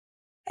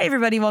Hey,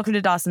 everybody. Welcome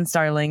to Dawson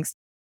Starlings.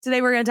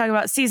 Today, we're going to talk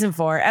about Season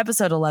 4,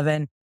 Episode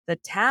 11, The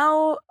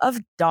Tao of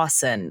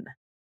Dawson.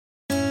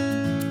 The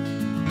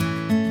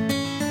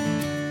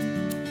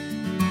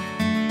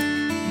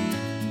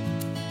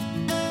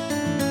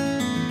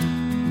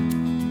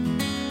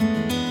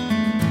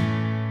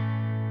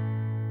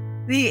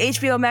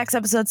HBO Max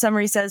episode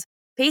summary says,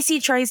 Pacey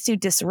tries to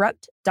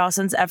disrupt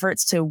Dawson's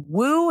efforts to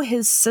woo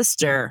his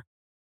sister.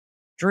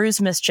 Drew's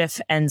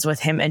mischief ends with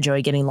him and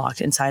Joey getting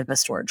locked inside of a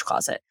storage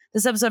closet.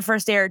 This episode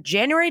first aired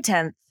January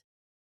 10th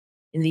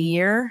in the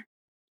year,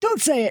 don't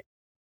say it,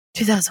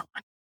 2001.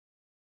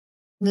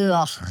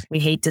 Ugh, We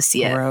hate to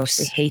see gross.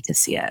 it. We hate to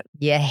see it.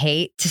 You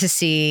hate to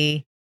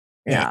see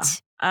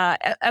it.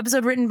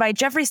 Episode written by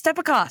Jeffrey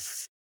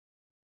Stepikoff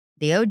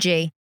The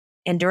OG.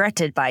 and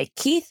directed by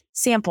Keith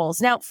Samples.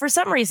 Now, for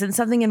some reason,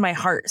 something in my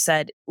heart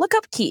said, look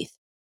up Keith.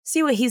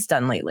 See what he's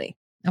done lately.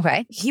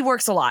 Okay. He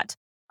works a lot.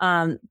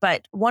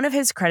 But one of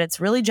his credits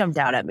really jumped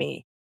out at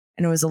me.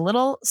 And it was a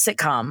little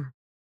sitcom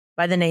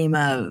by the name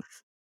of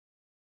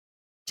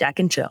Jack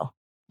and Jill.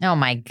 Oh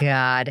my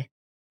God.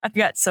 I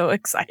got so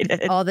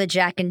excited. All the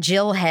Jack and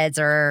Jill heads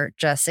are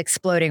just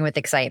exploding with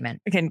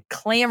excitement. Again,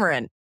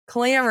 clamoring.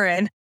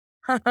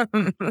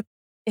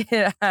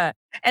 Yeah.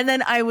 And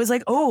then I was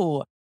like,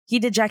 oh, he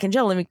did Jack and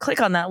Jill. Let me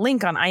click on that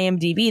link on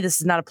IMDb. This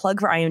is not a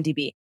plug for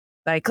IMDb.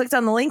 But I clicked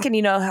on the link and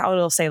you know how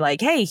it'll say like,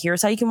 hey,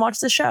 here's how you can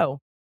watch the show.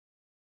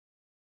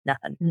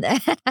 Nothing.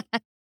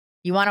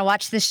 You want to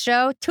watch this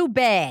show? Too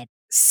bad.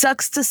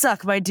 Sucks to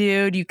suck, my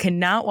dude. You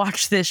cannot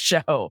watch this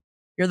show.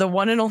 You're the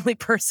one and only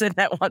person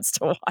that wants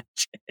to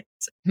watch it.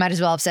 Might as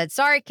well have said,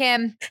 sorry,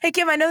 Kim. Hey,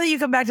 Kim, I know that you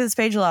come back to this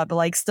page a lot, but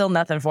like still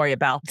nothing for you,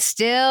 pal.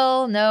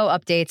 Still no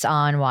updates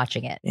on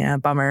watching it. Yeah,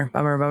 bummer.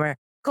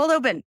 Cold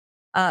open.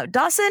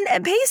 Dawson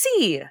and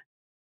Pacey.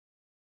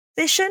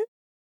 Fishing.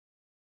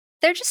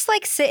 They're just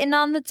like sitting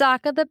on the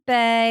dock of the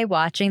bay,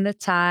 watching the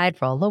tide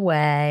roll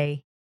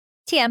away.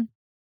 TM.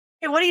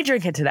 Hey, what are you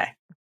drinking today?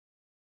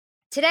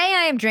 Today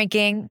I am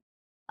drinking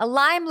a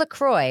lime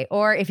LaCroix,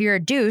 or if you're a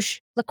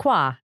douche, La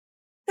Croix.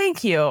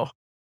 Thank you.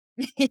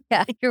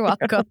 Yeah, you're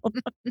welcome.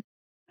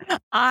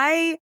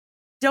 I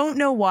don't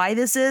know why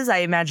this is. I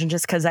imagine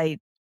just because I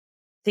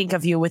think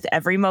of you with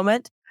every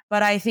moment,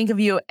 but I think of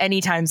you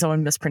anytime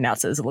someone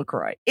mispronounces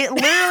LaCroix. It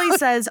literally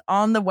says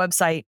on the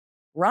website,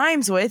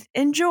 rhymes with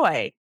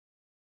enjoy.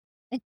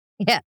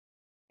 Yeah.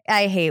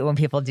 I hate when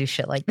people do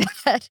shit like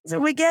that. So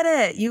we get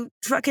it. You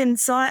fucking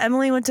saw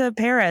Emily went to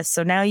Paris,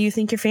 so now you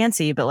think you're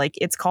fancy, but like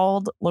it's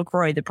called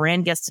LaCroix. The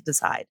brand gets to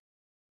decide.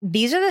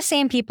 These are the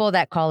same people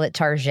that call it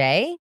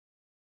Target.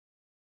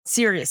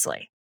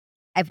 Seriously.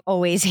 I've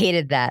always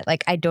hated that.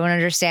 Like, I don't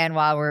understand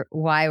why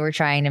we're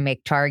trying to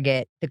make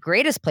Target the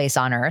greatest place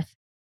on earth,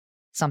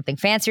 something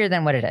fancier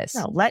than what it is.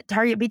 No, let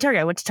Target be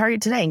Target. I went to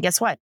Target today, and guess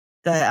what?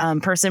 The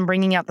person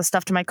bringing out the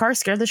stuff to my car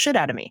scared the shit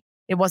out of me.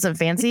 It wasn't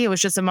fancy. It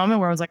was just a moment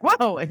where I was like,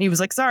 whoa. And he was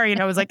like, sorry. And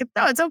I was like,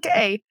 no, it's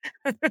okay.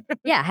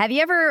 Yeah. Have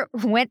you ever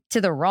went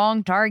to the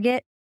wrong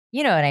Target?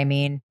 You know what I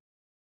mean?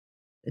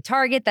 The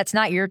Target that's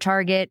not your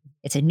Target.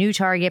 It's a new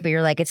Target, but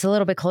you're like, it's a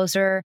little bit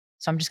closer.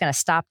 So I'm just going to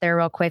stop there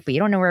real quick. But you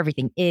don't know where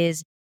everything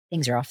is.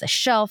 Things are off the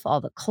shelf.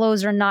 All the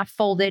clothes are not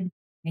folded.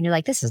 And you're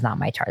like, this is not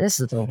my Target. This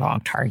is the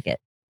wrong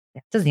Target.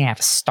 It doesn't even have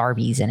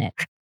Starbies in it.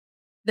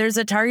 There's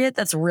a Target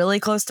that's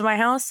really close to my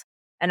house.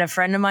 And a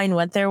friend of mine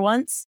went there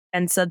once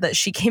and said that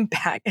she came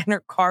back and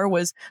her car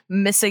was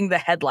missing the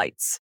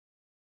headlights.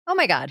 Oh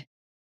my God.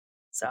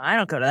 So I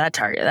don't go to that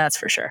Target, that's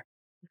for sure.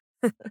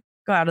 Go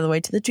out of the way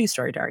to the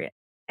two-story Target.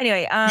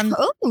 Anyway,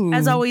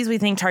 as always, we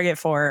thank Target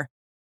for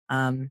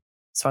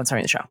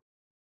sponsoring the show.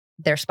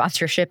 Their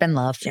sponsorship and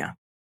love. Yeah.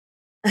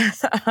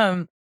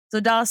 So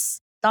Dawson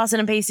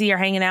and Pacey are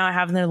hanging out,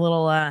 having their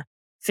little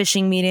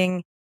fishing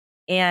meeting.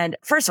 And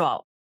first of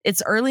all,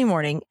 it's early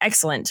morning,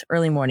 excellent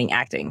early morning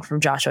acting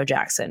from Joshua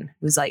Jackson,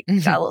 who's like,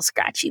 got a little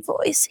scratchy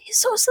voice. He's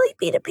so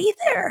sleepy to be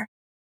there.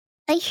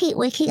 I hate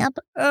waking up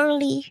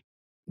early.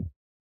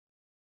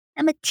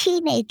 I'm a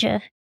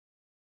teenager.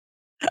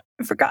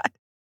 I forgot.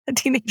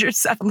 Teenagers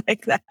sound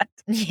like that.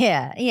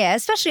 Yeah. Yeah.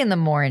 Especially in the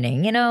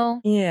morning, you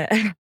know?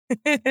 Yeah.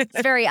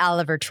 It's very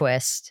Oliver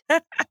Twist.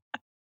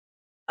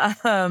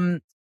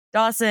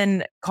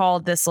 Dawson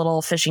called this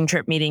little fishing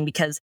trip meeting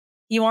because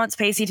he wants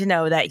Pacey to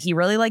know that he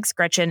really likes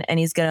Gretchen and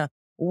he's going to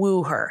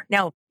woo her.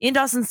 Now, in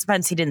Dawson's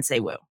defense, he didn't say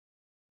woo.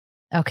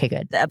 Okay,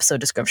 good. The episode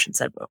description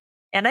said woo.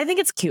 And I think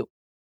it's cute.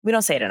 We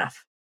don't say it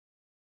enough.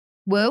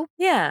 Woo?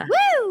 Yeah.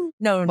 Woo!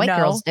 No, White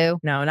girls do.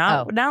 No,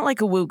 not like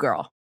a woo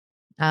girl.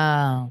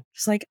 Oh.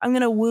 Just like, I'm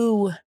going to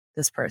woo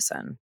this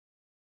person.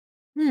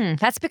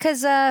 That's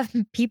because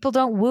people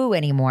don't woo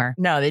anymore.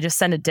 No, they just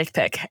send a dick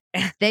pic.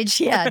 They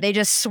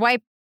just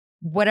swipe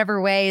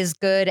whatever way is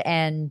good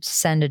and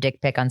send a dick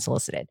pic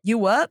unsolicited.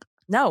 You up?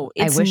 No,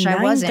 it's I wish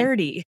I wasn't.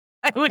 9:30.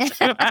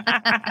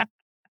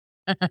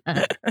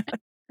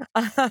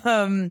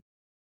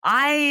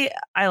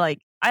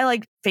 I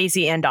like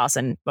Pacey and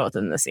Dawson both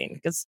in the scene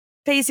because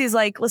Pacey's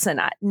like,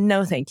 listen,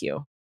 no, thank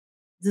you.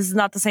 This is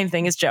not the same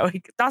thing as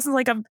Joey. Dawson's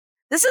like,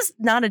 this is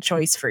not a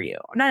choice for you.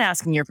 I'm not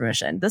asking your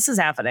permission. This is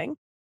happening.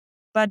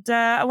 but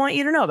I want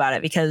you to know about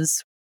it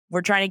because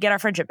we're trying to get our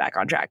friendship back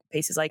on track.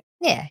 Pacey's like,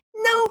 Yeah.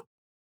 no,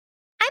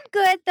 I'm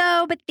good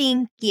though, but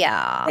thank you.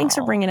 thanks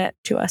for bringing it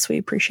to us. We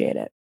appreciate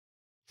it.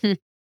 Hmm.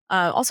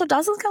 Also,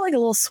 Dawson's got like a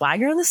little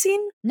swagger in the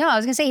scene. No, I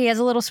was going to say he has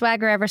a little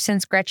swagger ever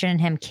since Gretchen and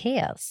him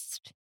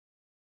kissed.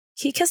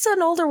 He kissed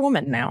an older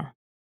woman now,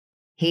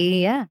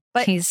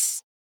 But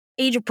he's,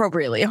 age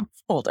appropriately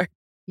older.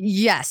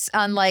 yes,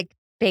 unlike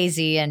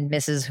Pacey and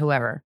Mrs.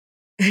 Whoever.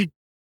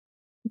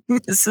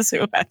 This is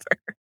whoever.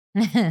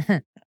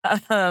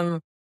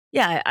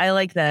 Yeah, I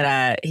like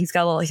that. He's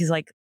got a little. He's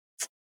like,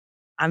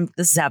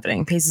 this is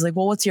happening. Pacey's like,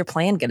 well, what's your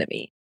plan gonna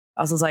be?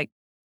 Dawson's like,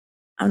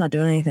 I'm not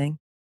doing anything.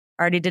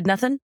 I already did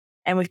nothing,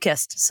 and we've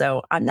kissed,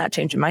 so I'm not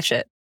changing my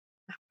shit.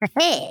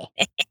 I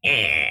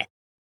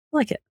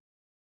like it.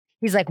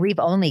 He's like, we've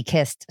only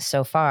kissed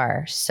so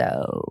far,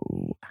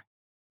 so.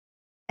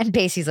 And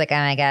Pacey's like, oh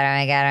my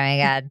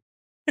God.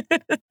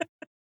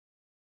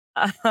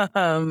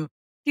 Do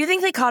you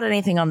think they caught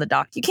anything on the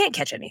dock? You can't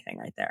catch anything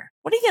right there.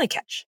 What are you gonna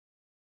catch?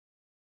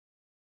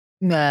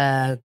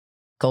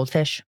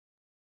 Goldfish,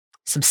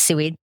 some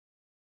seaweed,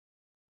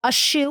 a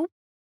shoe.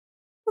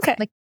 Okay,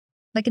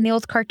 like in the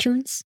old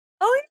cartoons.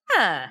 Oh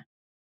yeah.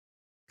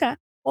 Okay.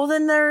 Well,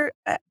 then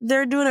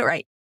they're doing it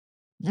right.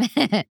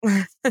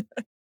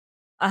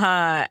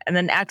 And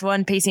then Act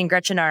 1, Pacey and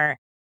Gretchen are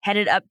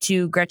headed up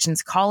to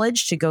Gretchen's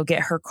college to go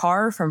get her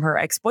car from her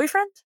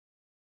ex-boyfriend.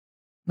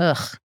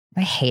 Ugh,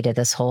 I hated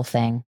this whole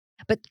thing.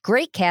 But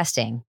great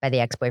casting by the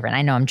ex-boyfriend.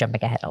 I know I'm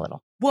jumping ahead a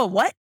little. Whoa,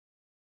 what?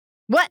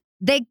 What?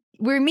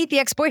 We meet the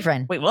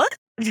ex-boyfriend. Wait, what?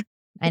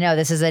 I know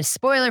this is a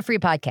spoiler-free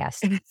podcast.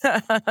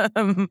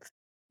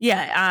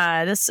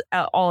 This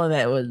all of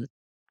it was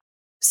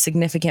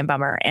significant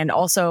bummer, and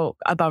also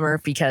a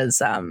bummer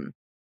because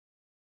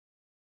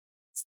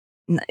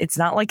it's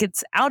not like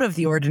it's out of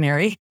the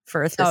ordinary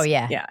for this. Oh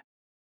yeah,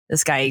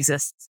 this guy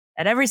exists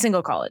at every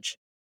single college.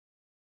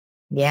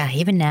 Yeah,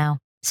 even now,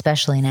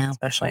 especially now.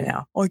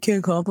 I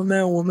can't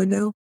compliment a woman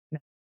now.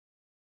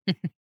 No.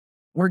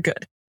 We're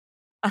good.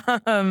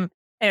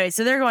 Anyway,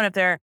 so they're going up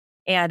there,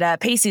 and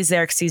Pacey's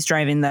there because he's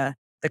driving the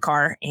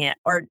car,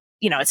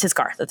 it's his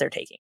car that they're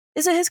taking.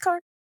 Is it his car?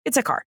 It's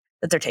a car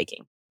that they're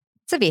taking.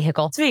 It's a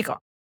vehicle.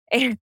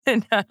 And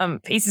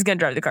Pacey's going to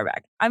drive the car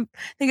back. I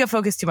think I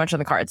focused too much on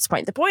the car at this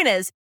point. The point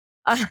is,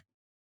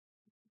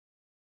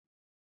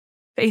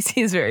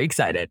 Pacey is very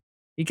excited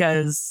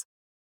because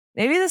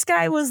maybe this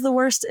guy was the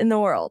worst in the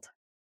world.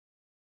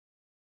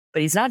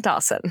 But he's not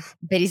Dawson.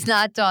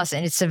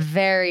 It's a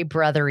very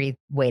brotherly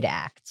way to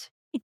act.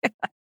 Yeah.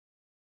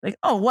 Like,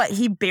 oh, what?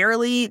 He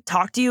barely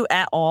talked to you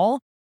at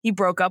all? He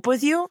broke up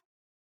with you?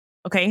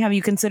 Okay, have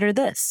you considered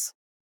this?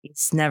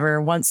 He's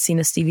never once seen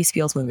a Stevie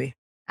Spiels movie.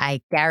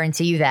 I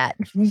guarantee you that.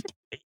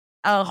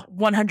 Oh,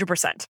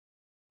 100%.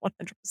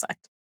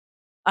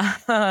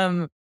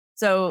 100%.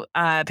 So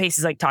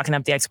Pacey's like talking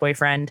up the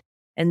ex-boyfriend.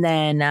 And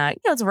then,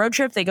 it's a road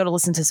trip. They go to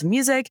listen to some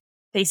music.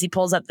 Pacey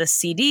pulls up the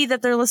CD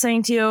that they're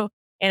listening to.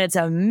 And it's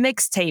a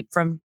mixtape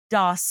from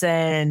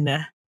Dawson.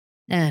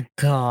 Oh,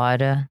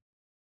 God.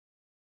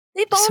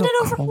 They bonded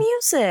over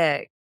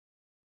music.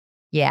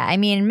 Yeah, I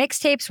mean,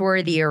 mixtapes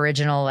were the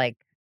original, I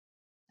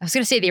was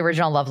going to say the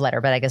original love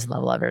letter, but I guess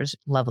love letters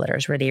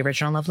were the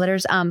original love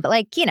letters.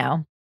 But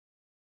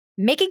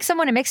making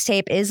someone a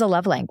mixtape is a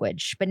love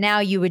language. But now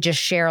you would just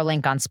share a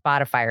link on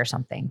Spotify or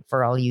something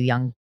for all you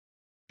young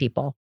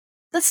people.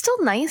 That's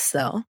still nice,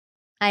 though.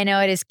 I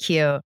know, it is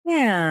cute.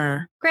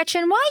 Yeah.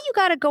 Gretchen, why you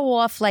got to go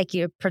off like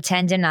you're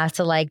pretending not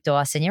to like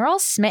Dawson? You're all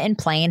smitten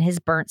playing his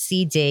burnt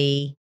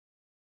CD.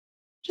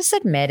 Just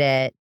admit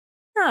it.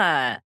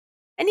 And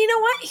you know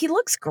what? He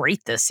looks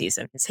great this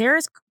season. His hair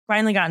has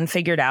finally gotten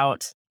figured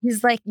out.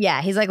 He's like,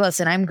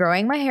 listen, I'm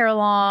growing my hair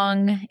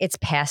long. It's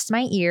past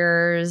my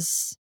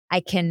ears.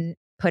 I can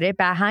put it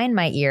behind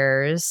my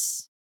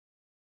ears.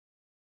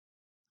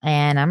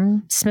 And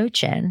I'm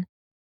smooching.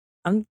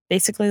 I'm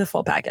basically the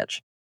full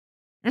package.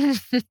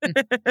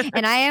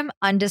 And I am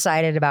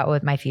undecided about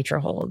what my future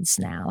holds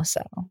now.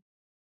 So,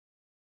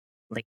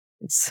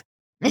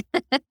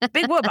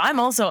 big whoop. I'm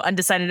also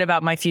undecided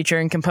about my future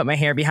and can put my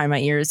hair behind my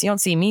ears. You don't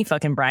see me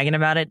fucking bragging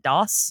about it,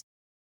 Doss.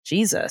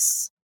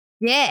 Jesus.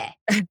 Yeah.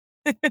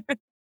 Oh,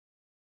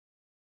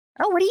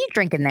 what are you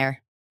drinking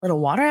there? Little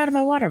water out of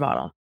my water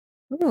bottle.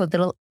 Ooh, a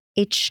little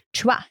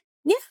H2.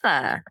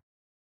 Yeah.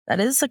 That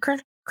is the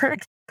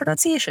correct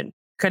pronunciation.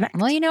 Correct.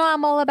 Well,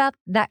 I'm all about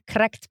that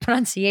correct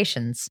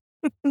pronunciations.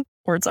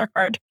 Words are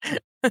hard.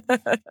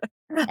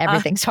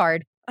 Everything's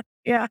hard.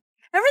 Yeah.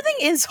 Everything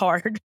is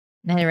hard.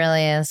 It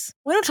really is.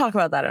 We don't talk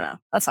about that enough.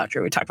 That's not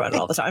true. We talk about it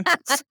all the time.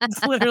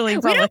 It's literally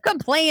we don't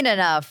complain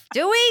enough,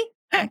 do we?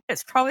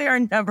 It's probably our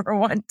number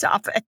one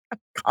topic of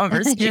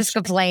conversation. Just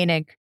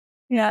complaining.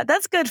 Yeah,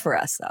 that's good for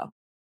us, though.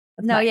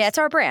 That's nice. Yeah, it's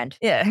our brand.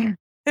 Yeah.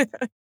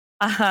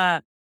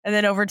 And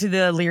then over to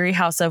the Leary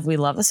house of We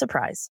Love a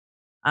Surprise.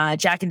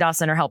 Jack and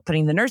Dawson are help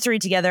putting the nursery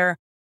together.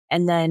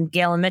 And then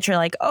Gail and Mitch are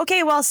like,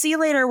 okay, well, see you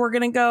later. We're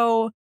going to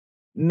go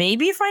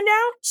maybe find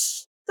out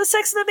the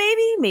sex of the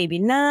baby. Maybe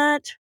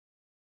not.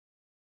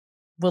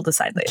 We'll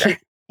decide later.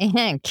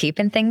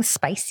 Keeping things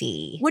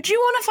spicy. Would you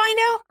want to find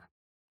out?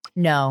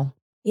 No.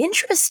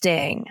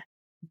 Interesting.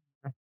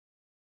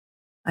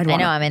 I know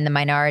I'm in the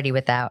minority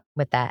with that.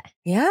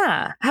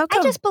 Yeah. How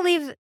come? I just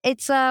believe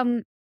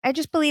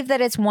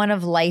that it's one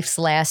of life's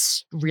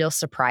last real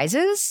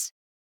surprises.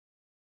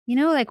 You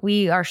know, like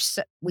we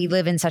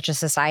live in such a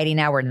society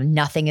now where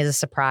nothing is a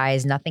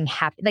surprise, nothing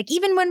happens. Like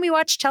even when we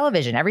watch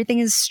television, everything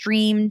is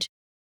streamed.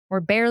 We're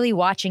barely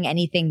watching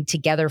anything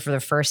together for the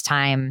first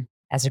time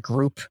as a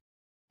group,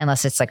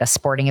 unless it's like a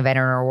sporting event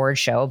or an award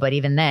show. But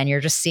even then,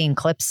 you're just seeing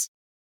clips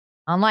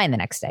online the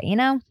next day, you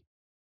know?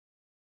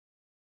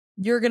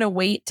 You're going to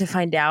wait to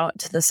find out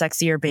the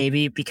sexier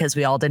baby because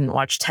we all didn't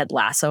watch Ted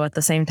Lasso at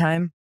the same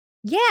time?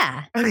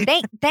 Yeah.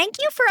 Thank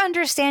you for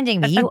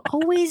understanding me. You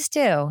always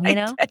do, you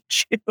know? I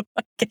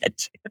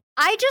get you.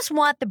 I just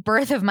want the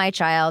birth of my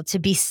child to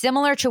be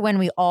similar to when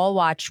we all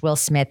watched Will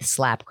Smith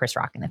slap Chris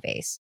Rock in the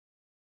face.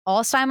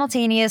 All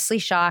simultaneously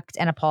shocked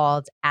and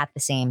appalled at the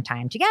same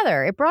time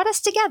together. It brought us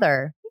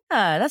together.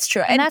 Yeah, that's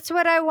true. And that's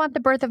what I want the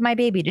birth of my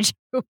baby to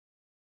do.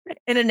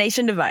 In a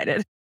nation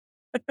divided.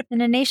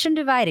 In a nation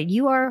divided.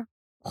 You are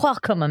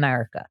welcome,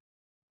 America.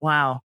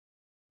 Wow.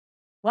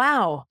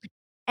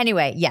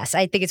 Anyway, yes,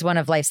 I think it's one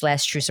of life's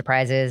last true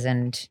surprises,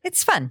 and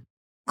it's fun.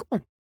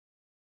 Cool.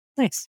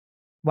 Nice.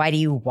 Why do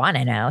you want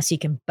to know? So you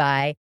can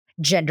buy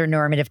gender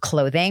normative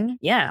clothing?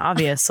 Yeah,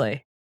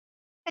 obviously.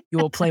 You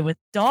will play with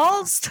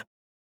dolls.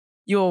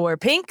 You will wear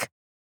pink.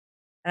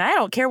 And I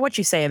don't care what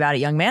you say about it,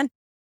 young man.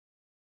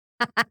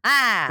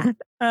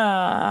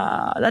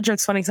 That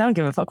joke's funny because I don't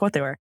give a fuck what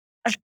they wear.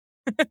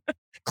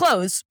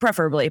 Clothes,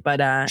 preferably,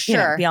 but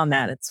sure. Beyond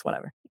that, it's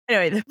whatever.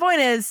 Anyway, the point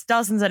is,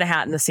 Dawson's in a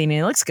hat in the scene, and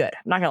he looks good.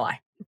 I'm not gonna lie.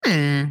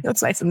 He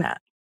looks nice in that.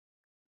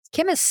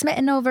 Kim is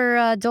smitten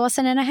over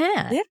Dawson in a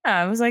hat. Yeah,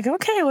 I was like,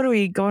 okay, what are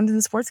we going to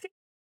the sports game?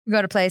 We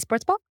go to play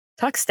sports ball?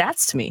 Talk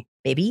stats to me.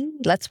 Baby,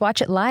 let's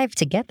watch it live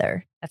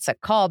together. That's a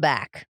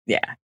callback.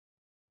 Yeah.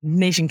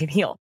 Nation can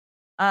heal.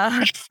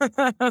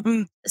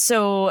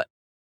 So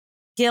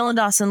Gail and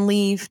Dawson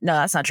leave. No,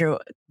 that's not true.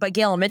 But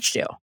Gail and Mitch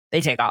do. They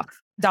take off.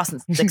 Dawson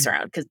sticks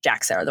around because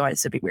Jack's there.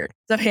 Otherwise, it'd be weird.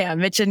 So yeah,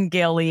 Mitch and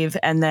Gail leave.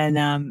 And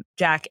then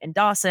Jack and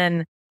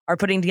Dawson are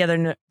putting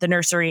together the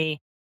nursery.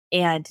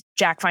 And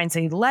Jack finds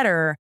a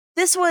letter.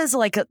 This was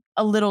like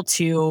a little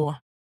too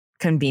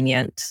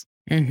convenient.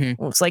 Mm-hmm. It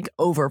was like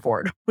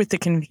overboard with the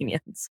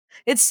convenience.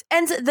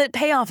 And the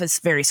payoff is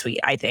very sweet,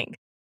 I think.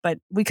 But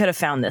we could have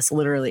found this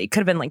literally. It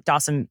could have been like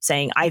Dawson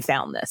saying, I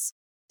found this.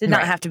 Did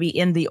not have to be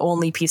in the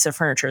only piece of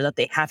furniture that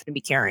they have to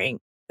be carrying.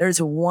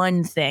 There's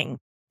one thing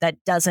that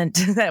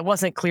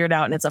wasn't cleared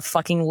out. And it's a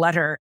fucking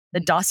letter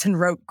that Dawson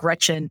wrote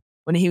Gretchen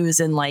when he was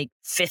in like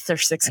 5th or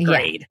 6th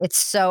grade. Yeah, it's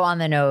so on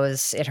the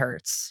nose. It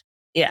hurts.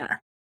 Yeah.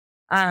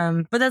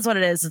 But that's what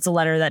it is. It's a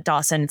letter that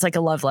Dawson, it's like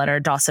a love letter.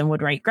 Dawson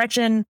would write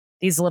Gretchen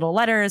these little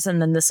letters.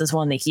 And then this is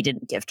one that he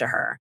didn't give to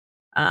her.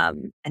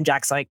 And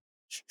Jack's like,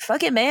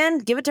 fuck it, man.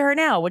 Give it to her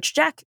now. Which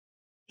Jack,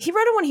 he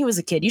wrote it when he was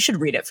a kid. You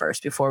should read it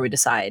first before we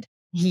decide.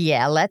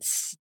 Yeah,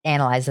 let's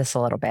analyze this a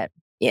little bit.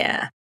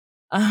 Yeah.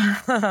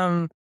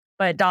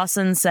 But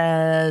Dawson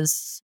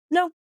says,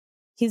 no,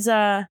 he's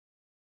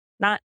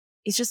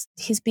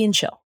being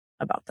chill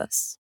about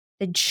this.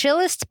 The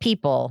chillest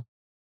people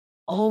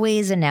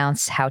always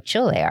announce how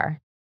chill they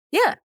are.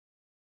 Yeah.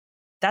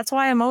 That's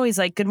why I'm always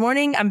like, good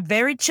morning. I'm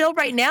very chill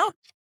right now.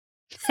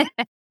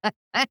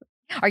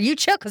 Are you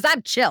chill? Because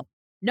I'm chill.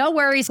 No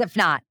worries if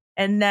not.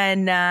 And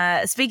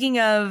then speaking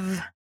of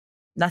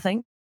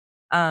nothing,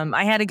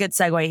 I had a good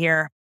segue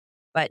here,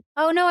 but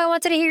oh no, I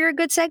wanted to hear your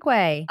good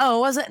segue. Oh,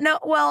 was it? No,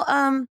 well,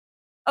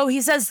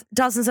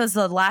 Dawson says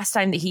the last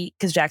time that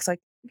because Jack's like,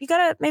 you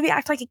gotta maybe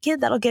act like a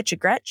kid, that'll get you,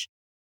 Gretch.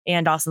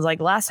 And Dawson's like,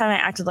 last time I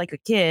acted like a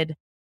kid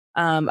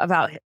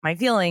about my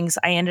feelings,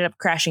 I ended up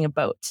crashing a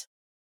boat.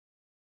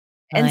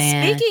 And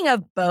speaking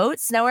of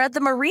boats, now we're at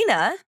the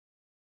marina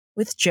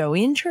with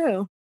Joey and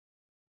Drew.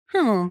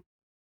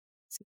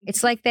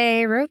 It's like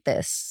they wrote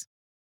this.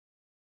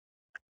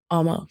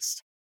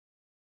 Almost.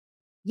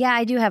 Yeah,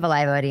 I do have a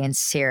live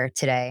audience here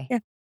today. Yeah.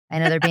 I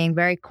know they're being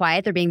very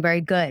quiet. They're being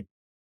very good.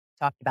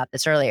 Talked about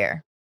this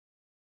earlier.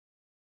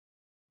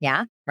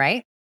 Yeah,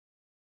 right?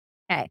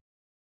 Okay.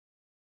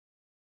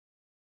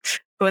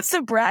 What's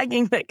the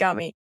bragging that got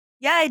me?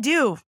 Yeah, I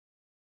do.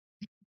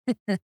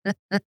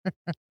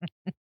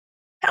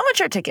 How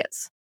much are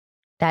tickets?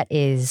 That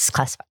is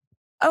classified.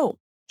 Oh,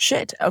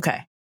 shit.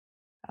 Okay.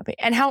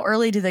 And how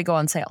early do they go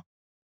on sale?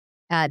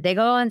 They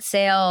go on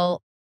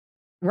sale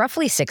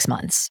roughly 6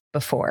 months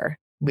before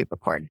we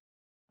record.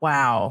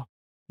 Wow.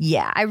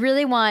 Yeah, I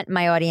really want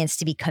my audience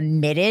to be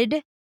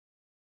committed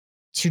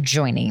to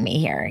joining me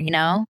here, you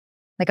know?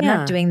 Like, I'm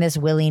not doing this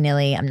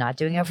willy-nilly. I'm not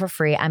doing it for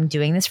free. I'm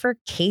doing this for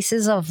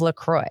cases of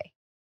LaCroix.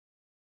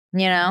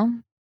 You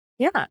know?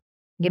 Yeah.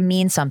 It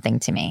means something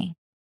to me.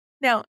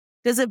 Now,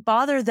 does it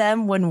bother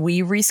them when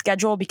we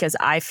reschedule because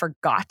I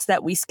forgot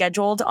that we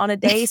scheduled on a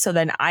day? So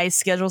then I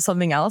schedule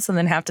something else and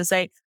then have to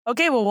say,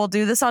 okay, well, we'll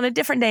do this on a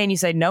different day. And you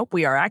say, nope,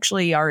 we are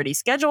actually already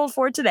scheduled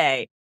for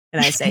today.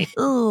 And I say,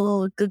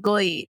 oh, good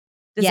boy.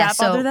 Does that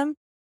bother them?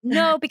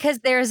 No, because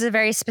there's a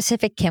very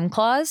specific Kim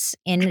clause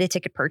in the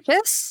ticket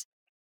purchase.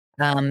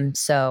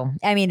 So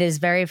I mean, it is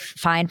very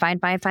fine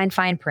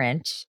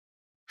print.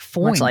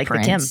 Much like the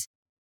Kim.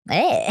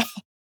 Eh.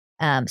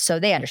 So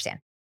they understand.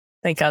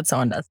 Thank God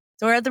someone does.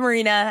 So we're at the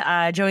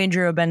marina. Joey and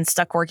Drew have been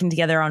stuck working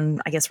together on,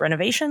 I guess,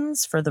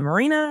 renovations for the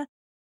marina.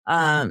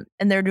 And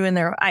they're doing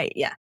their,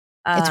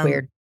 It's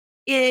weird.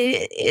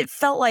 It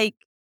felt like,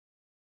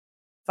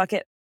 fuck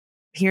it.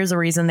 Here's a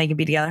reason they can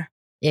be together.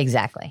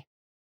 Exactly.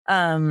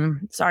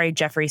 Sorry,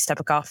 Jeffrey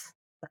Stepikoff.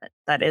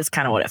 That is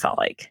kind of what it felt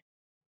like.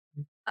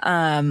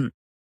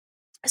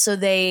 So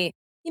they,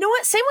 you know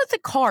what? Same with the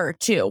car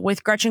too,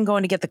 with Gretchen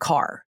going to get the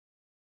car.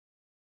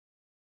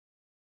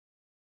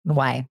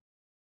 Why?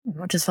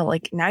 It just felt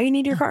like now you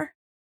need your car.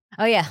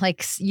 Oh yeah,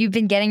 like you've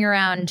been getting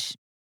around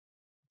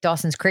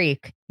Dawson's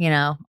Creek,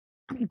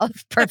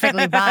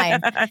 perfectly fine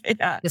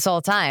this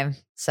whole time.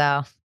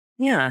 So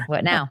yeah,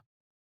 what now?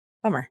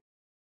 Bummer.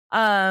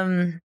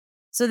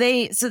 So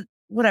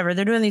whatever,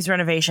 they're doing these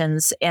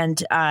renovations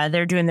and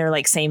they're doing their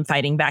like same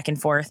fighting back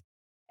and forth.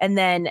 And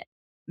then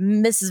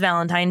Mrs.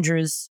 Valentine,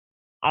 Drew's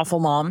awful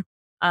mom,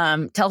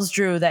 tells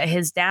Drew that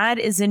his dad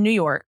is in New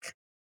York,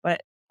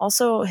 but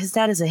also his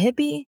dad is a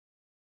hippie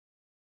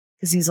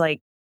because he's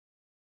like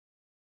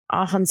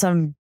off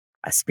on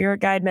a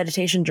spirit guide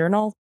meditation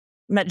crystal.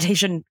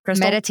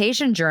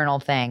 Meditation journal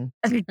thing.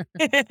 So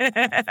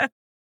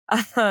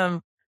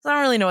I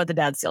don't really know what the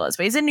dad's deal is,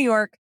 but he's in New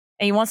York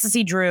and he wants to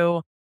see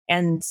Drew,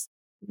 and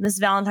Miss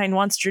Valentine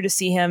wants Drew to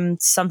see him,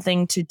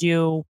 something to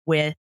do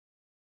with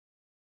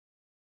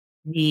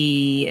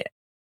the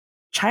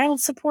child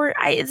support.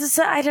 I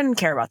didn't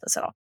care about this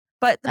at all.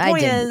 But the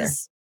point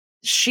is,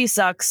 she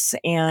sucks,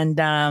 and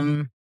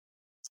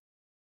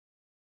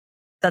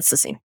that's the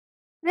scene.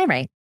 All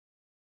right.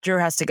 Drew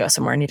has to go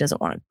somewhere, and he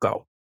doesn't want to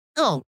go.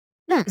 Oh,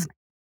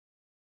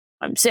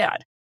 I'm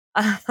sad.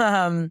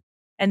 And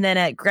then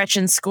at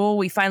Gretchen's school,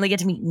 we finally get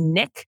to meet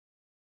Nick,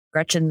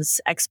 Gretchen's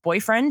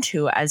ex-boyfriend,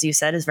 who, as you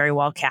said, is very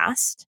well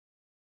cast.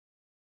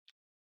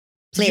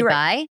 Played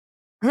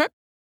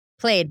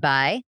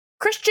by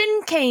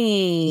Christian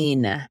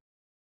Kane.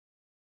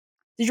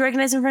 Did you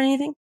recognize him from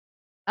anything?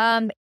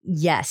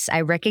 Yes,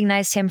 I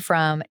recognized him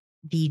from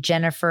the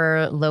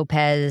Jennifer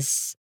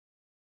Lopez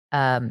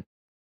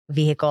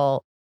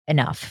vehicle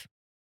Enough.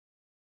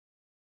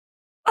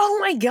 Oh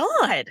my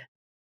God.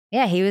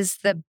 Yeah, he was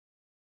the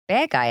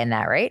bad guy in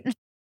that, right?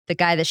 The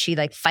guy that she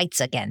like fights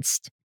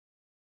against.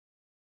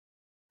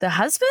 The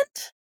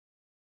husband?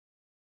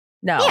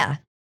 No. Yeah.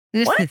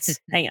 What?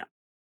 Hang on.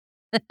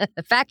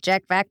 Fact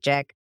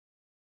check.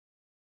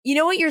 You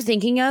know what you're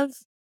thinking of?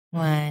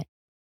 What?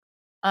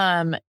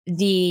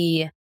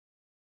 The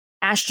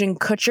Ashton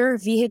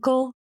Kutcher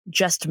vehicle,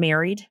 Just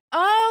Married.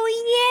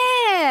 Oh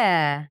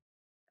yeah.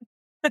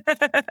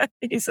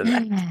 He's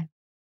in that.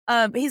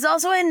 He's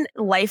also in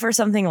Life or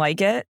Something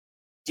Like It.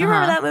 Do you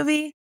remember that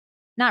movie?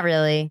 Not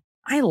really.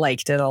 I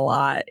liked it a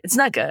lot. It's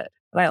not good,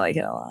 but I like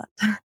it a lot.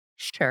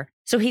 Sure.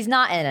 So he's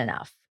not in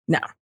Enough. No.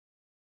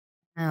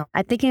 Oh, I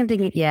am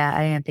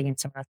thinking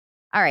somewhere else.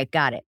 All right,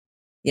 got it.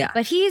 Yeah.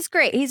 But he's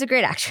great. He's a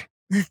great actor.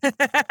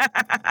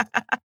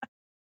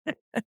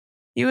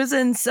 He was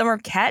in Summer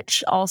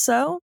Catch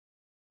also,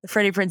 the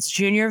Freddie Prinze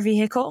Jr.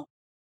 vehicle.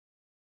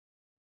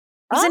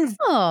 He's in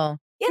a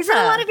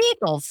lot of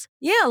vehicles.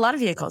 Yeah, a lot of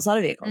vehicles.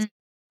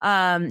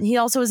 He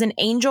also was in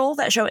Angel,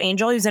 that show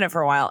Angel. He was in it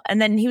for a while. And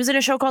then he was in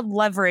a show called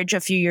Leverage a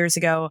few years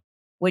ago,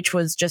 which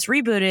was just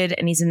rebooted,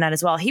 and he's in that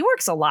as well. He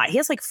works a lot. He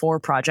has like 4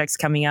 projects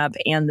coming up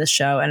and this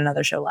show and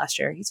another show last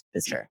year. He's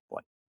busy. Boy,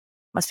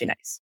 must be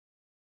nice.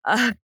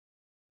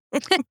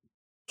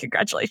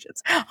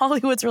 Congratulations.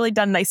 Hollywood's really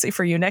done nicely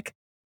for you, Nick.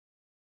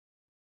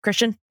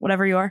 Christian,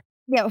 whatever you are.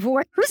 Yeah,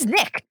 who's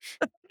Nick?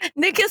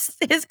 Nick is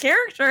his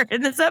character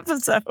in this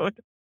episode.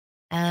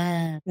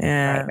 Yeah.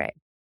 Right.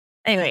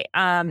 Anyway,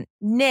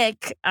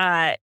 Nick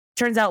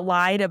turns out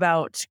lied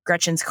about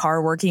Gretchen's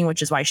car working,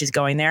 which is why she's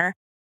going there.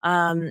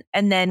 And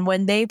then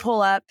when they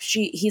pull up,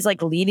 he's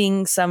like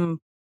leading some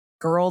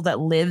girl that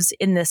lives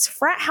in this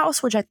frat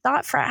house, which I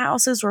thought frat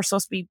houses were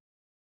supposed to be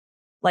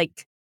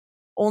like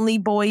only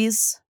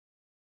boys.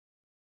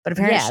 But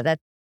apparently,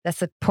 that's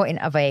the point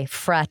of a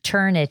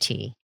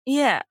fraternity.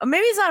 Yeah,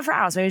 maybe it's not a frat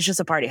house. Maybe it's just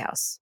a party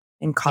house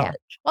in college.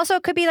 Yeah. Also,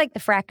 it could be like the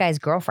frat guy's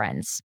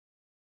girlfriends.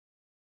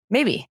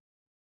 Maybe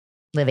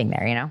living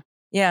there,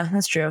 Yeah,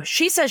 that's true.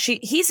 He says she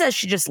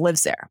just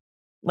lives there,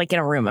 like in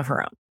a room of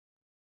her own.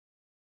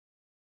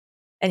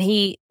 And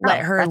he let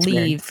her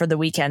leave for the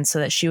weekend so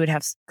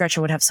that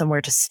Gretchen would have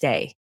somewhere to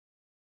stay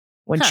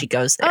when she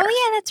goes there. Oh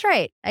yeah, that's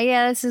right.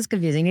 Yeah, this is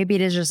confusing. Maybe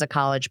it is just a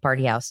college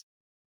party house.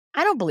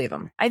 I don't believe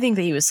him. I think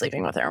that he was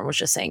sleeping with her and was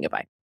just saying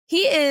goodbye.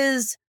 He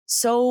is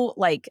so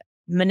like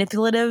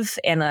manipulative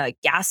and a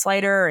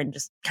gaslighter and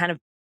just kind of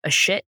a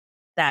shit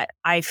that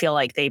I feel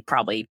like they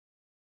probably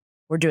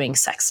were doing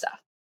sex stuff.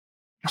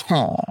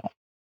 Oh.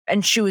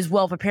 And she was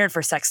well prepared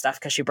for sex stuff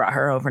because she brought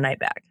her overnight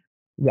bag.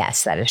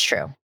 Yes, that is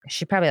true.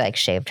 She probably like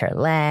shaved her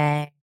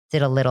leg,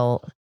 did a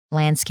little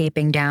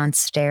landscaping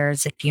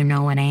downstairs, if you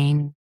know what I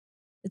mean.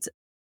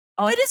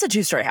 Oh, it is a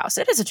 2-story house.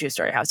 It is a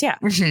 2-story house. Yeah.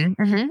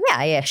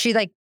 Yeah. She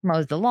like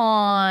mows the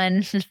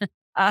lawn.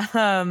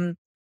 So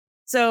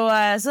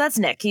that's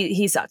Nick.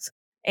 He sucks.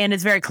 And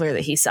it's very clear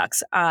that he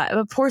sucks.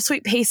 But poor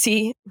sweet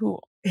Pacey, who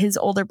his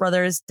older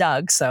brother is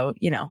Doug. So,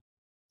 he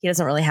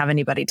doesn't really have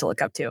anybody to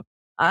look up to.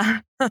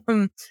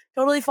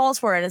 Totally falls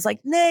for it. It's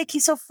like, Nick,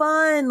 he's so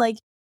fun. Like,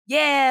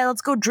 yeah,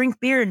 let's go drink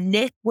beer.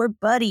 Nick, we're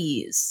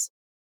buddies.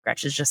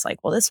 Gretch is just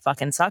like, well, this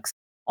fucking sucks.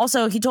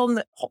 Also, he told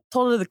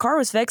her the car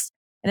was fixed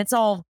and it's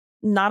all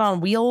not on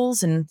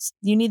wheels and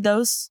you need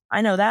those.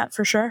 I know that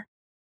for sure.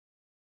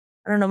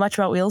 I don't know much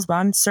about wheels, but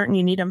I'm certain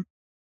you need them.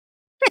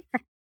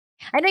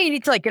 I know you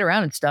need to like get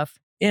around and stuff.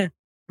 Yeah.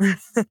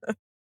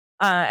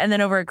 And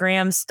then over at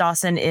Graham's,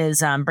 Dawson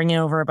is bringing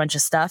over a bunch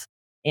of stuff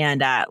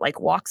and like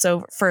walks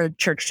over for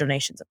church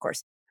donations, of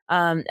course,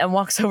 and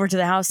walks over to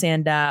the house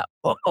and there's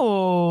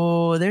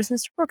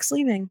Mr. Brooks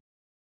leaving.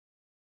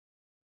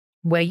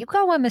 Where you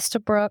going,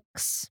 Mr.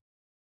 Brooks?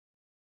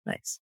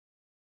 Nice.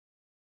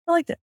 I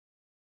liked it.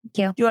 Thank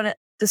you. Do you want to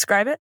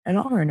describe it at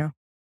all or no?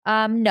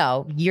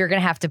 No, you're going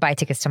to have to buy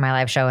tickets to my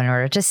live show in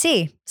order to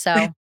see.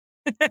 So,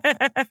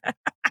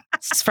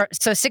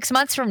 so 6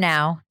 months from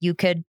now, you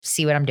could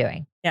see what I'm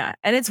doing. Yeah.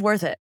 And it's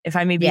worth it if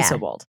I may be so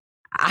bold.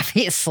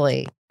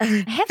 Obviously.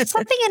 I have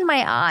something in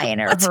my eye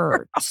and it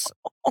hurts.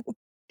 Do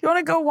you want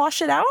to go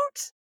wash it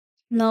out?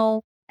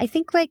 No, I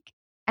think like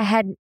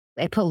I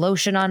put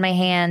lotion on my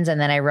hands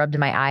and then I rubbed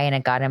my eye and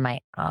it got in my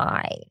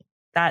eye.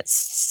 That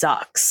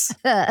sucks.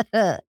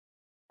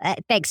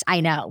 Thanks.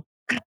 I know.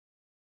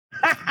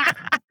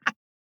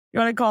 You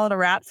want to call it a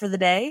wrap for the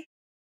day?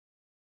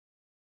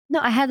 No,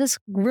 I had this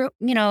group,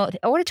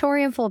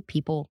 auditorium full of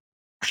people.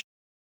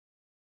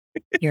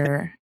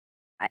 The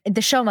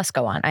show must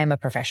go on. I am a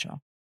professional.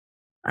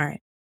 All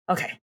right.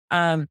 Okay.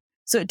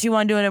 So do you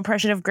want to do an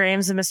impression of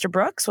Grams and Mr.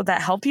 Brooks? Would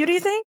that help you, do you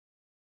think?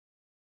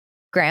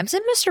 Grams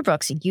and Mr.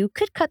 Brooks, you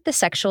could cut the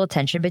sexual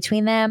tension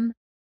between them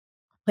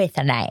with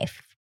a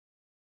knife.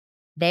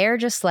 They're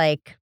just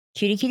like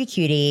cutie, cutie,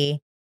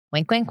 cutie,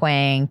 wink, wink,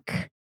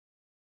 wink.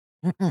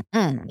 You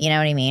know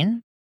what I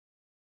mean?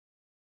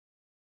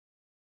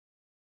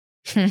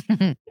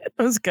 It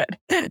was good.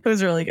 It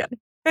was really good.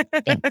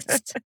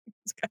 Thanks. It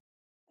was good.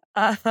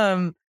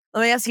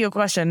 Let me ask you a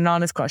question, an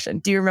honest question.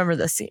 Do you remember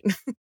this scene?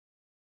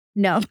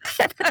 No.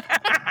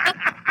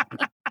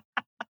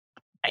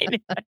 I know.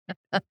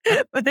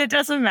 But it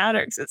doesn't matter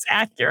because it's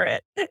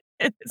accurate.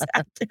 It's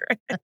accurate.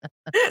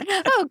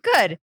 Oh,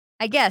 good.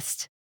 I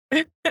guessed.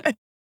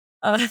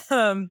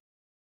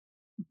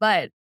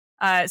 But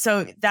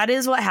so that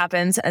is what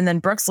happens. And then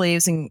Brooks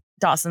leaves and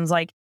Dawson's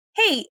like,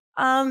 hey,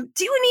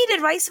 do you need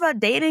advice about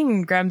dating?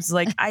 And Graham's is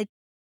like, I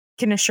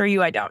can assure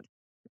you I don't.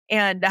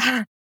 And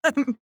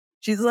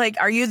she's like,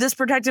 are you this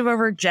protective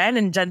over Jen?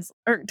 And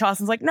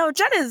Dawson's like, no,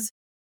 Jen is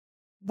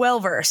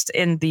well-versed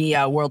in the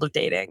world of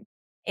dating.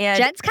 And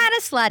Jen's kind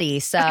of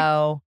slutty,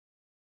 so.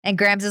 And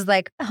Grams is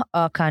like,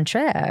 au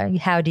contraire,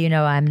 how do you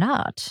know I'm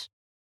not?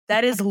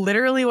 That is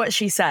literally what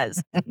she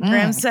says.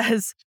 Graham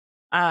says,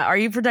 are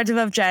you protective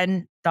of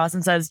Jen?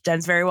 Dawson says,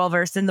 Jen's very well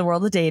versed in the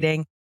world of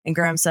dating. And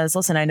Graham says,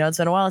 listen, I know it's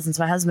been a while since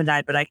my husband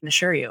died, but I can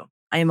assure you,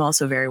 I am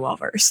also very well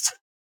versed.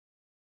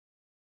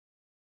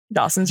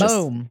 Dawson's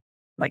just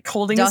like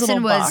holding his little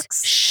box. Dawson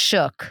was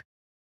shook.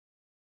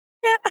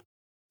 Yeah.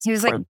 He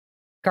was like,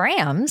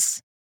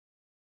 Grams?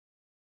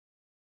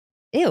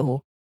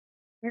 Ew.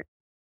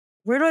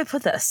 Where do I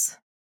put this?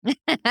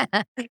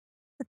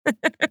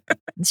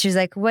 She's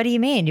like, what do you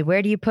mean?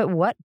 Where do you put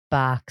what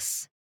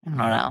box? I don't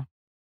know.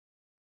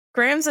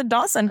 Graham's and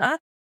Dawson, huh?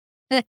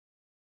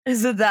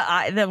 Is it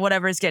that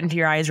whatever's getting to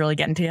your eye is really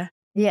getting to you?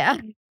 Yeah.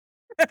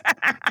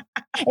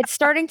 It's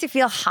starting to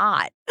feel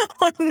hot.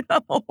 Oh,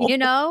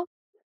 no.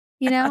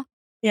 You know?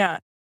 Yeah.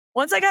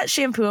 Once I got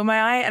shampoo in my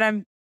eye, and I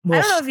don't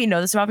know if you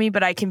know this about me,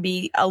 but I can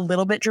be a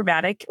little bit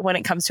dramatic when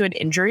it comes to an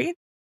injury.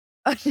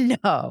 Oh,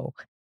 no.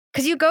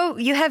 Because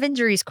you have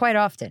injuries quite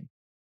often.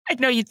 I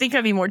know you'd think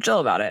I'd be more chill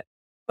about it.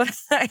 But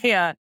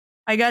I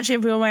got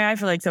shampoo in my eye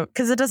for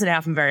because it doesn't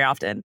happen very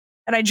often.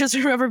 And I just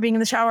remember being in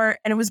the shower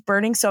and it was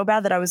burning so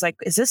bad that I was like,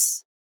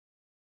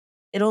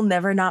 it'll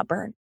never not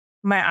burn.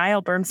 My eye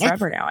will burn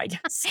forever now, I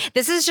guess.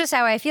 This is just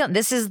how I feel.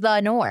 This is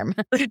the norm.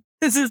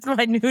 This is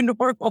my new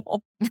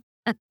normal.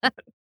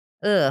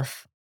 Ugh.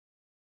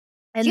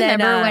 And do you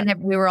remember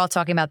when we were all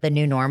talking about the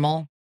new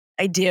normal?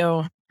 I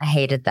do. I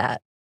hated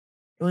that.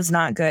 It was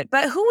not good.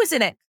 But who was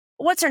in it?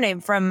 What's her name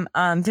from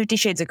 50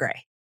 Shades of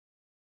Grey?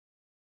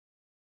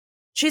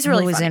 She's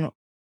really funny.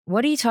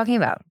 What are you talking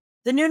about?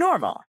 The new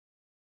normal.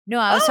 No,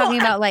 I was talking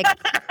about like...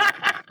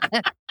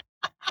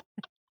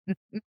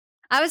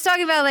 I was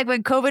talking about like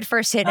when COVID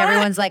first hit and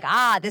everyone's like,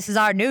 this is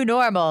our new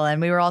normal. And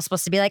we were all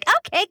supposed to be like,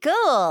 okay,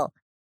 cool.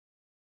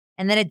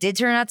 And then it did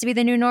turn out to be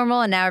the new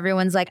normal. And now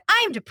everyone's like,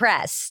 I'm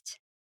depressed.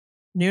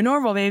 New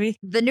normal, baby.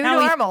 The new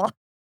normal.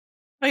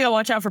 We gotta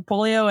watch out for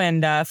polio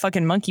and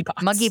fucking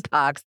monkeypox.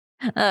 Monkeypox.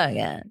 Oh,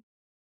 yeah.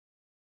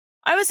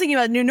 I was thinking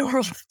about new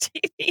normal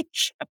TV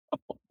show.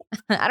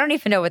 I don't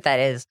even know what that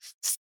is.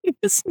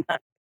 It's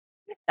not.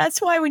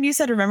 That's why when you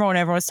said, remember when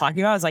everyone was talking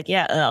about it, I was like,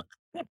 yeah, ugh.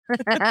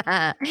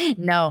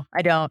 No,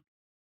 I don't.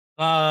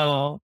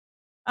 Oh.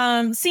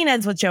 Scene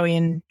ends with Joey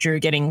and Drew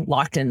getting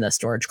locked in the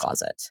storage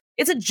closet.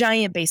 It's a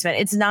giant basement.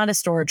 It's not a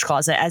storage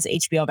closet as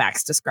HBO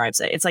Max describes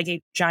it. It's like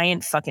a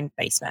giant fucking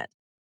basement.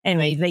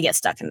 Anyway, they get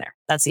stuck in there.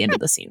 That's the end of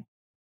the scene.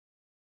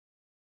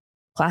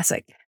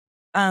 Classic.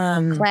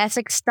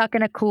 Classic stuck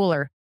in a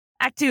cooler.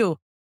 Act 2.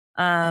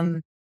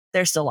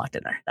 They're still locked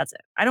in there. That's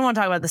it. I don't want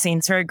to talk about the scene.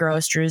 It's very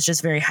gross. Drew's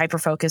just very hyper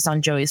focused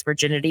on Joey's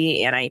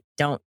virginity, and I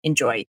don't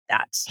enjoy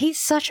that. He's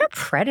such a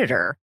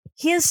predator.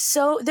 He is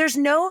so. There's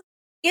no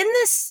in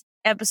this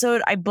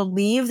episode. I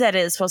believe that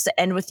it is supposed to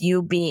end with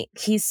you being.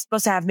 He's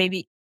supposed to have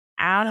maybe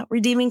a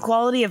redeeming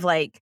quality of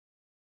like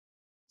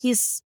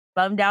he's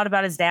bummed out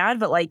about his dad,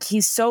 but like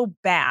he's so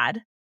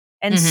bad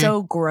and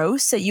so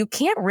gross that you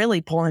can't really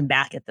pull him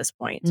back at this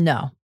point.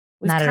 No,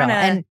 not at all.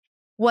 And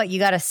what, you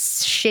got a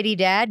shitty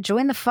dad?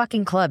 Join the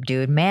fucking club,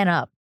 dude. Man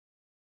up.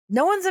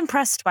 No one's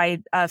impressed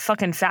by a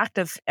fucking fact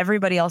of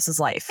everybody else's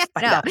life.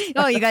 No.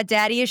 Oh, you got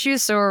daddy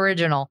issues? So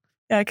original.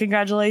 Yeah,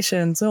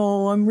 congratulations.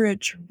 Oh, I'm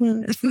rich.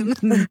 We're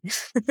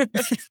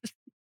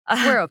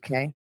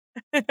okay.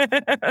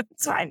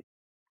 It's fine.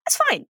 It's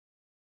fine.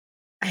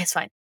 It's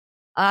fine.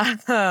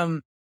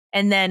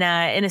 And then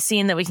in a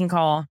scene that we can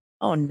call,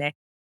 oh, Nick,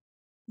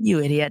 you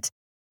idiot.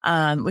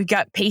 We've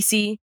got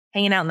Pacey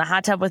hanging out in the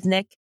hot tub with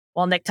Nick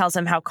while Nick tells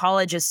him how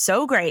college is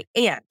so great.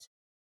 And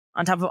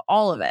on top of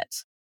all of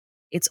it,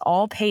 it's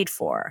all paid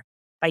for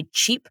by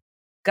cheap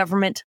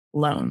government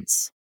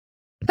loans.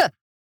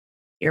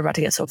 You're about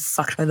to get so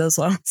fucked by those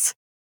loans.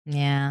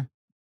 Yeah.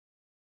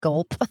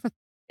 Gulp.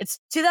 It's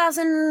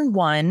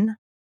 2001.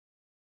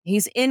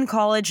 He's in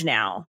college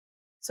now.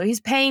 So he's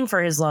paying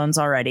for his loans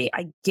already.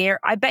 I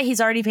bet he's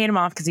already paid them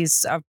off because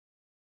he's a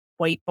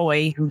white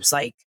boy who's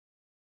like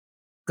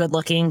good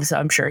looking. So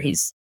I'm sure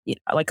he's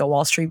like a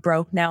Wall Street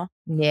bro now.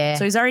 Yeah.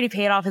 So he's already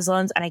paid off his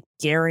loans. And I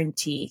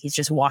guarantee he's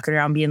just walking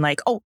around being like,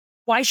 oh,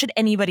 why should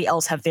anybody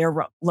else have their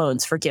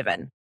loans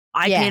forgiven?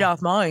 I paid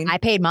off mine. I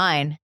paid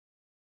mine.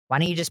 Why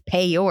don't you just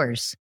pay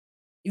yours?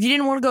 If you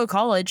didn't want to go to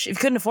college, if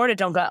you couldn't afford it,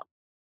 don't go.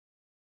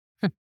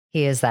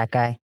 He is that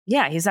guy.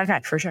 Yeah, he's that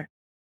guy for sure.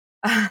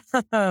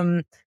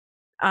 And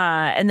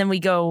then we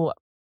go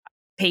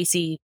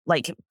Pacey,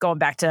 like going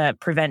back to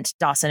prevent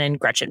Dawson and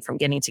Gretchen from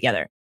getting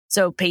together.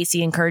 So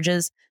Pacey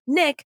encourages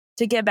Nick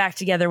to get back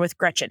together with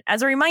Gretchen.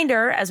 As a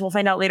reminder, as we'll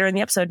find out later in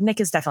the episode, Nick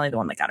is definitely the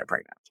one that got her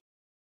pregnant.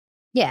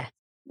 Yeah.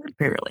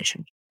 Great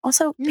relation.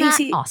 Also, Not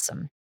Pacey,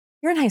 awesome.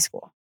 You're in high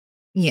school.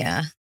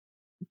 Yeah.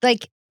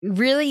 Like,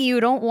 really,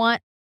 you don't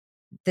want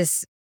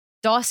this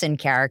Dawson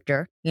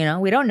character, we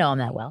don't know him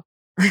that well.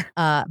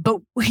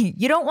 But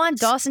you don't want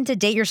Dawson to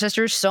date your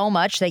sister so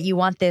much that you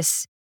want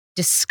this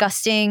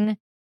disgusting,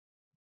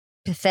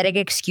 pathetic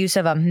excuse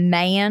of a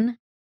man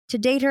to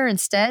date her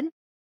instead,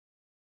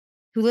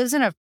 who lives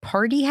in a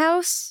party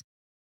house.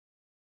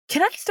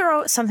 Can I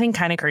throw out something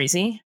kind of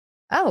crazy?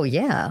 Oh,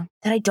 yeah.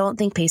 That I don't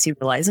think Pacey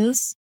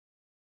realizes.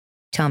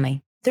 Tell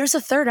me. There's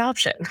a third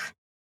option.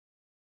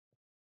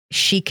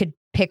 She could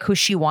pick who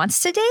she wants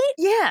to date?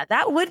 Yeah,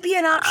 that would be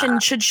an option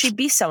should she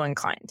be so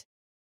inclined.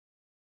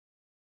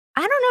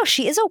 I don't know.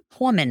 She is a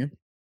woman.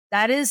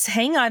 That is,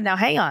 hang on. Now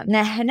hang on.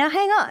 Now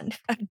hang on.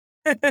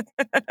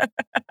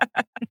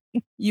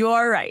 You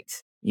are right.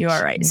 You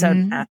are right. So,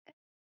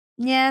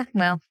 yeah,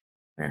 well.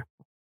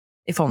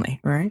 If only,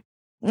 right?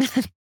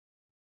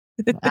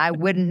 I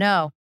wouldn't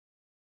know.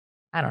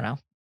 I don't know.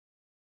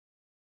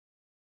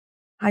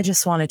 I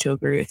just wanted to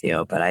agree with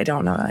you, but I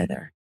don't know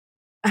either.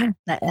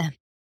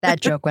 That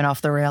joke went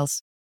off the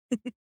rails.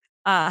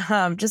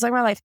 Just like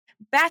my life.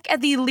 Back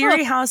at the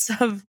Leary house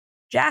of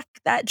Jack,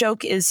 that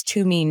joke is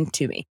too mean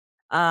to me.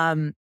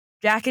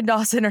 Jack and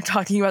Dawson are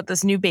talking about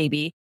this new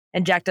baby,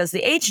 and Jack does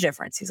the age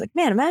difference. He's like,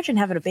 man, imagine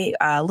having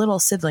a little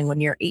sibling when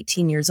you're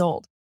 18 years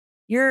old.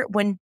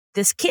 When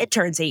this kid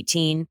turns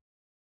 18,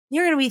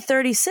 you're going to be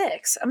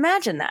 36.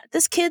 Imagine that.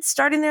 This kid's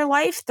starting their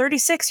life,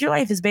 36. Your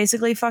life is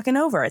basically fucking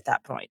over at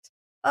that point.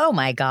 Oh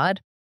my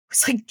God.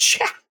 It's like,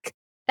 Jack.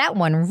 That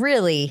one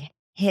really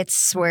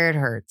hits where it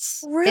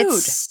hurts. Rude.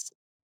 It's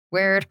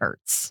where it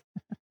hurts.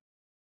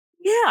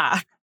 Yeah.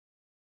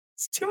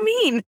 It's too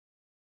mean.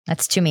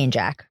 That's too mean,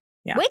 Jack.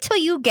 Yeah. Wait till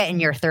you get in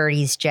your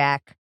 30s,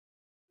 Jack.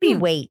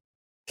 Wait.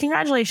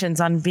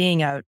 Congratulations on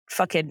being a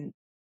fucking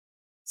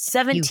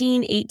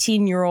 17,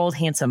 18-year-old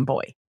handsome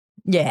boy.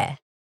 Yeah.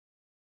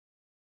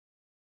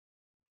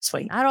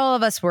 Sweet. Not all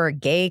of us were a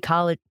gay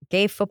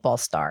football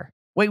star.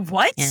 Wait,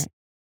 what? Yeah.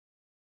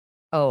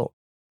 Oh,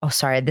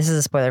 sorry. This is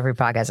a spoiler-free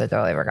podcast. I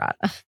totally forgot.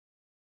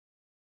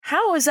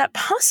 How is that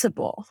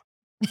possible?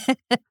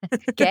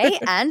 Gay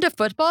and a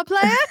football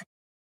player?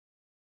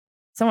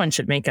 Someone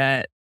should make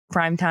a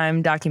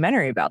primetime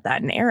documentary about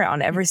that and air it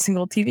on every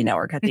single TV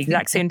network at the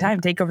exact same time.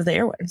 Take over the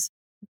airwaves.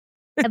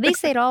 At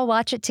least they'd all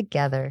watch it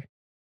together.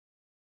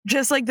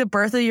 Just like the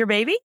birth of your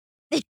baby?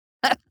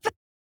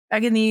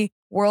 Back in the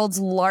world's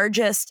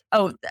largest...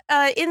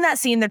 in that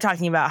scene, they're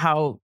talking about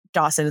how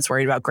Dawson is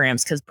worried about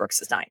Grams because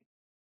Brooks is 9.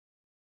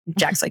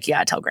 Jack's like,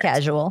 yeah, tell Grams.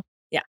 Casual.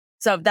 Yeah.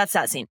 So that's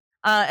that scene.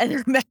 And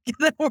they're back in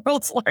the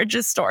world's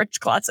largest storage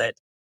closet.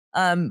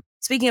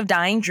 Speaking of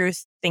dying, Drew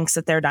thinks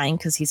that they're dying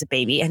because he's a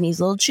baby and he's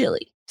a little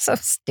chilly. So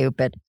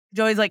stupid.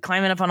 Joey's like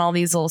climbing up on all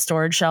these little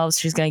storage shelves.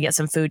 She's going to get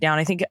some food down.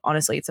 I think,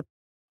 honestly, it's a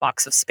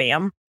box of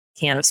Spam,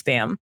 can of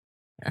Spam.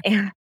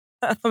 And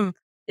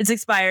it's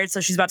expired,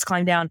 so she's about to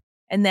climb down.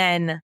 And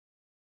then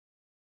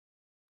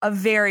a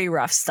very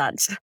rough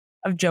stunt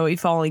of Joey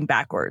falling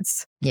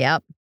backwards.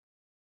 Yep.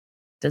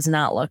 Does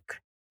not look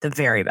the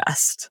very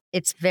best.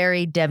 It's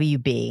very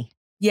WB.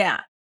 Yeah.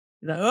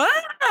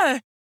 Ah!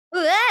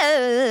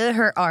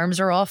 Her arms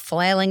are all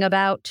flailing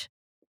about.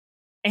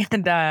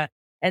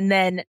 And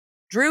then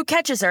Drew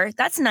catches her.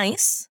 That's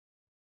nice.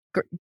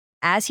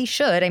 As he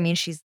should. I mean,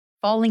 she's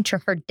falling to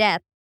her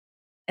death.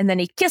 And then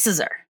he kisses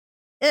her.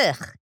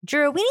 Ugh.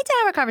 Drew, we need to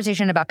have a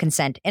conversation about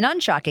consent. In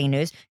unshocking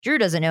news, Drew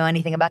doesn't know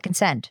anything about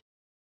consent.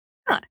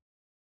 Huh.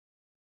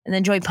 And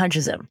then Joey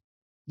punches him.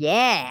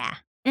 Yeah.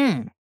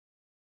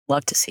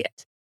 Love to see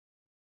it.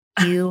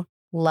 You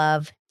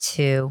love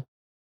to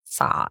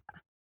saw.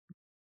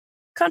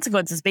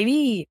 Consequences,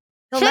 baby.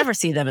 He'll never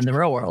see them in the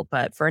real world,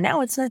 but for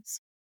now, it's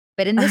nice.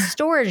 But in this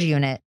storage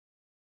unit,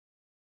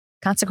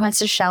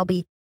 consequences shall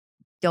be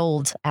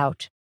doled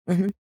out.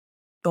 Mm-hmm.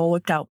 Dole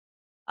Whipped out.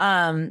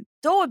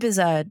 Dole Whip is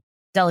a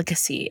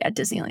delicacy at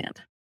Disneyland.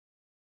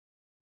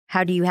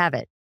 How do you have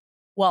it?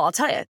 Well, I'll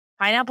tell you.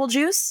 Pineapple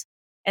juice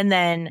and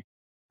then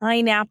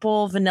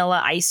pineapple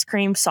vanilla ice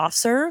cream soft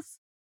serve.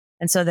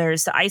 And so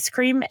there's the ice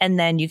cream, and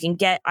then you can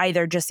get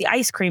either just the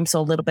ice cream,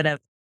 so a little bit of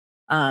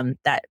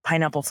that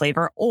pineapple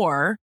flavor,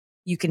 or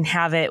you can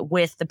have it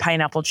with the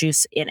pineapple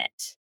juice in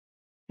it,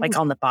 like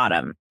on the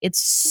bottom. It's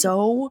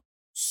so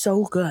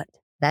good.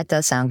 That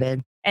does sound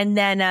good. And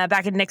then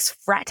back at Nick's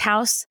frat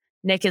house,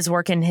 Nick is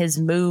working his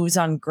moves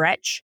on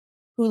Gretch,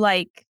 who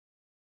like,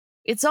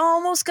 it's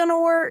almost going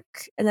to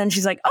work. And then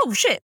she's like, oh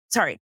shit,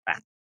 sorry,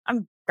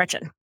 I'm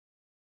Gretchen.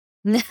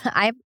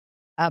 I'm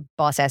a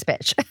boss ass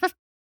bitch.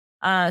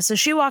 So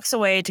she walks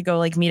away to go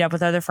like meet up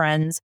with other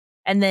friends.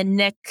 And then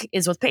Nick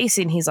is with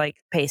Pacey and he's like,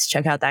 Pace,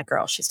 check out that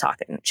girl. She's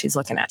talking. She's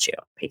looking at you.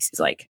 Pacey's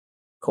like,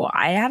 cool,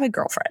 I have a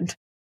girlfriend.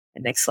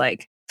 And Nick's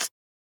like,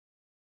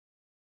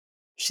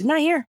 she's not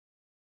here.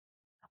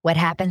 What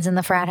happens in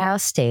the frat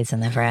house stays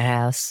in the frat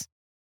house.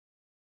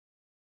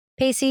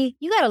 Pacey,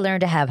 you got to learn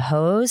to have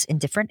hoes in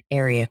different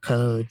area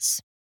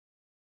codes.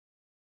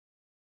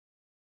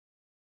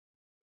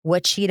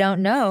 What she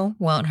don't know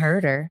won't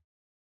hurt her.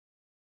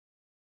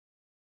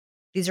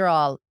 These are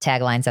all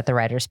taglines that the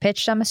writers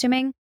pitched, I'm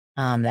assuming,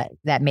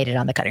 that made it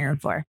on the cutting room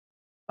floor.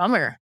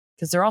 Bummer,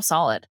 because they're all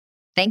solid.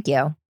 Thank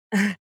you.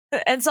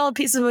 And solid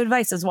pieces of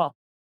advice as well.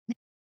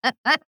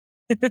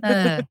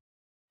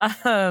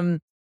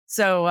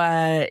 So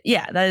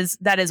yeah,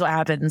 that is what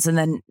happens. And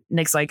then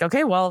Nick's like,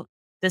 okay, well,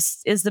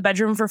 this is the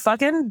bedroom for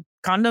fucking.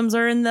 Condoms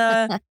are in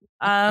the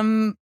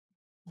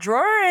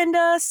drawer, and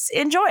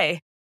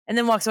enjoy. And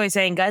then walks away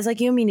saying, guys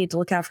like you and me need to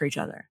look out for each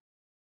other.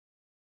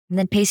 And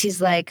then Pacey's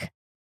like,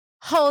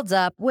 hold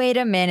up, wait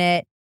a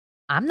minute.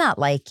 I'm not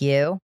like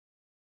you.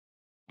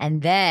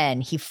 And then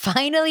he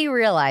finally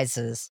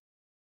realizes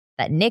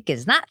that Nick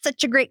is not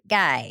such a great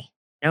guy.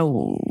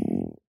 No,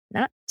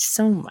 not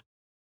so much.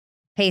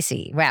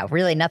 Pacey, wow,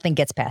 really nothing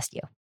gets past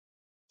you.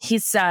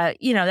 He's,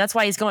 that's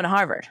why he's going to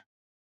Harvard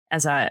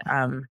as a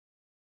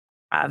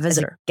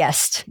visitor. As a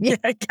guest. Yeah,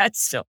 I guess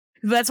still.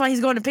 That's why he's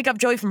going to pick up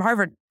Joey from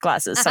Harvard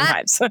classes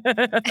sometimes.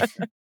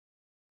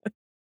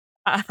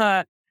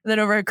 Then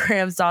over at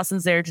Graham's,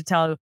 Dawson's there to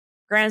tell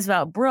Graham's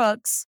about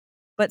Brooks,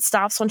 but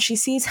stops when she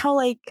sees how,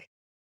 like,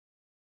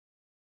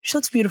 she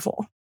looks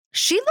beautiful.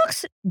 She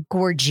looks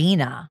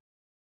gorgina.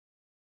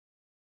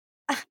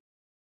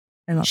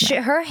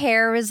 Her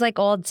hair is like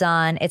all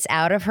done. It's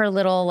out of her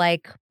little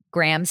like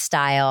Graham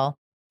style.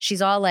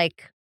 She's all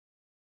like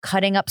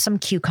cutting up some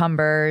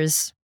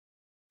cucumbers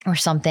or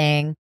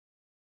something.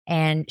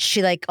 And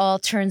she like all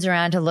turns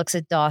around to looks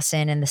at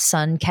Dawson, and the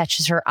sun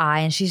catches her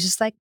eye, and she's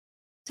just like,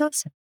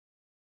 Dawson,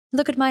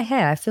 look at my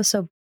hair. I feel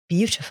so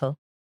beautiful.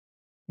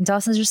 And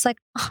Dawson's just like,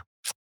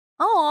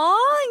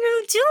 oh,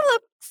 you do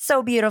look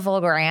so beautiful,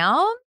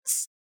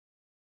 Grams.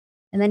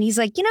 And then he's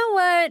like, you know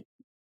what?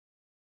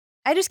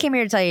 I just came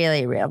here to tell you that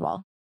you're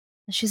beautiful.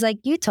 And she's like,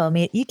 you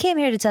came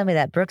here to tell me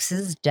that Brooks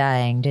is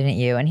dying, didn't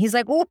you? And he's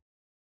like,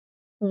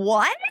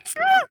 what?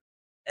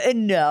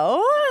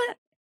 No.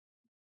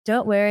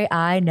 Don't worry,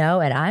 I know,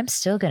 and I'm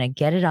still going to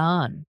get it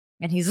on.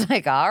 And he's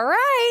like, all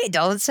right,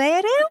 don't say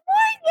I didn't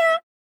warn you.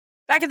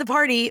 Back at the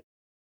party,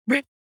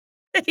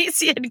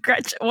 Pacey and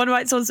Gretchen, what am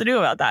I supposed to do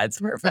about that?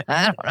 It's perfect.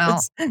 I don't know.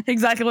 It's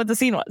exactly what the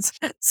scene was.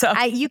 So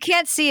you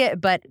can't see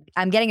it, but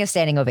I'm getting a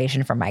standing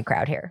ovation from my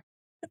crowd here.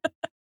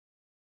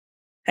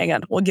 Hang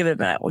on. We'll give it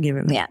a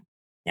minute.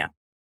 Yeah.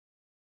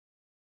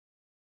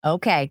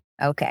 Okay.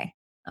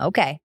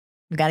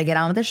 We got to get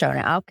on with the show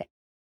now. Okay.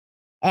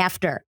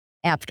 After.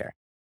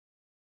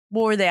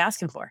 What were they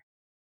asking for?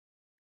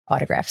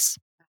 Autographs.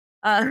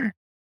 At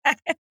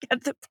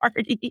the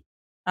party,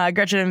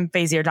 Gretchen and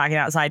Pacey are talking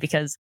outside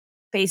because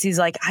Pacey's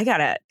like, I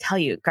gotta tell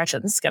you,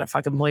 Gretchen, this is gonna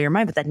fucking blow your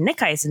mind, but that Nick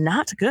guy is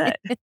not good.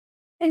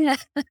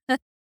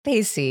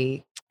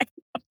 Pacey.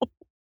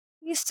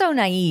 He's so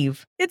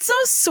naive. It's so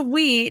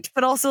sweet,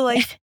 but also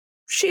like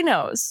she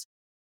knows.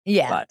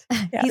 Yeah. But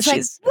yeah, He's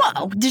like,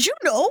 whoa, did you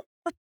know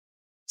that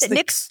like,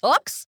 Nick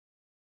sucks?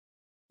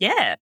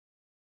 yeah,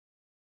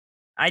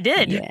 I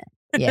did. Yeah.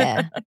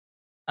 Yeah.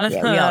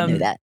 Yeah, we all knew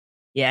that.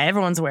 Yeah,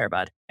 everyone's aware,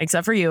 bud.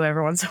 Except for you,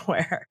 everyone's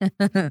aware.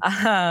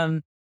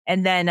 And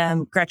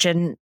then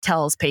Gretchen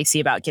tells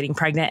Pacey about getting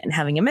pregnant and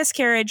having a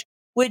miscarriage,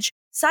 which,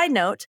 side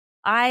note,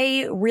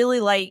 I really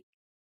like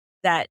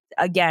that,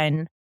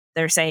 again,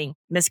 they're saying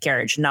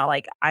miscarriage, not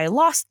like I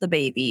lost the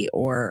baby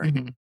or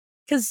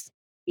because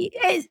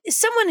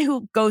someone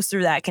who goes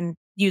through that can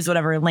use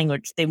whatever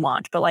language they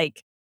want, but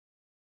like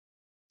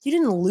you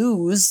didn't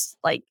lose,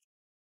 like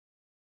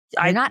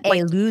You're not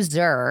a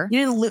loser. You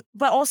didn't lose,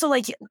 but also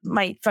like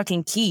my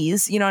fucking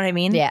keys. You know what I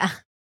mean? Yeah.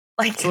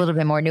 Like It's a little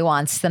bit more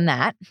nuanced than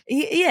that.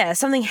 Yeah,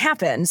 something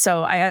happened.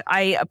 So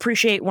I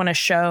appreciate when a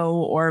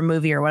show or a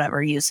movie or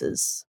whatever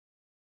uses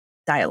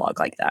dialogue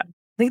like that. I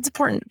think it's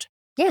important.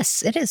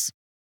 Yes, it is.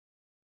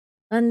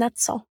 And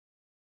that's all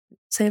I'll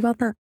say about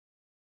that.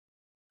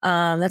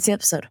 That's the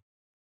episode.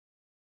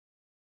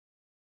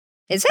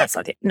 Is it? That's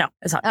not no,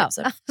 it's not the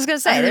episode. I was going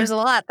to say, there's a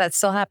lot that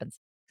still happens.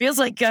 Feels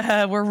like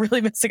we're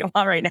really missing a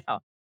lot right now.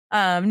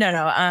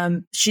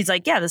 No. She's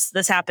like, yeah,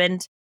 this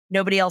happened.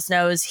 Nobody else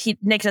knows.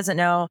 Nick doesn't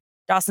know.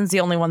 Dawson's the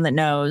only one that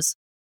knows.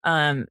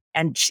 And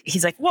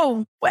he's like,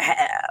 whoa,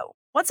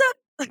 what's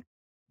up?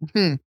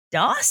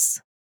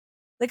 Doss?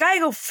 The guy I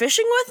go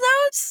fishing with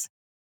knows?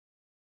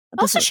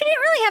 Also, she didn't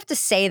really have to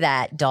say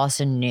that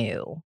Dawson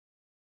knew.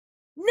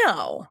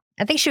 No.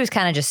 I think she was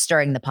kind of just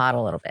stirring the pot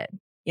a little bit.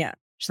 Yeah.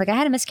 She's like, I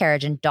had a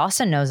miscarriage and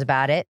Dawson knows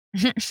about it.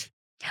 But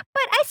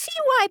I see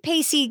why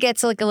Pacey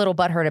gets like a little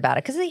butthurt about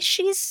it because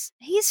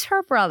he's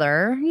her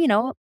brother. You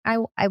know,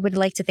 I would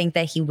like to think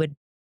that he would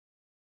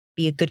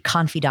be a good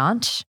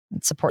confidant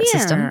and support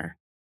system.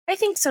 I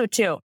think so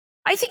too.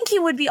 I think he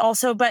would be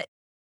also, but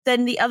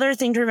then the other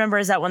thing to remember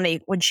is that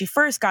when she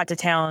first got to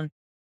town,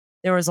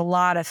 there was a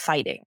lot of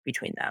fighting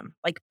between them,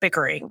 like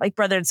bickering, like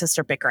brother and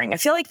sister bickering. I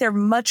feel like they're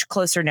much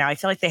closer now. I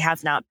feel like they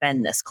have not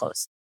been this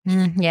close.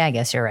 Yeah, I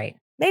guess you're right.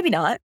 Maybe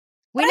not.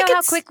 We know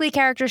how quickly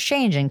characters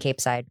change in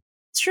Cape Side.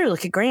 It's true.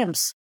 Look at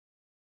Grams.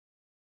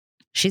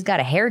 She's got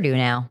a hairdo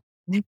now.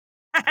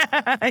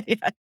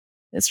 Yeah,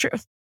 it's true.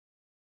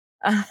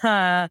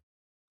 Act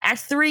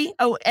 3.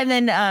 Oh, and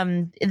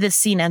then this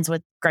scene ends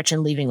with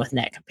Gretchen leaving with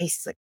Nick.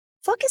 Pacey's like,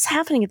 fuck is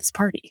happening at this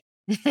party?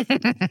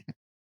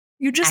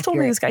 You just told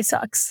me this guy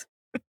sucks.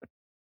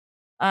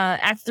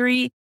 Act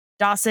 3,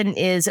 Dawson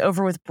is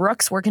over with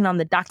Brooks working on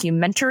the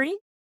documentary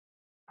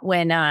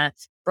when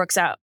Brooks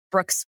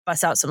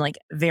busts out some like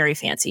very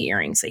fancy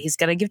earrings that he's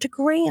gonna give to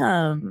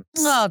Grams.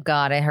 Oh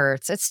God, it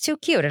hurts. It's too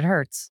cute. It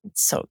hurts.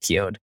 It's so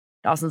cute.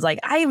 Dawson's like,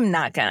 I don't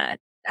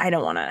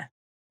want to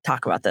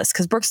talk about this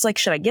because Brooks is like,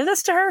 should I give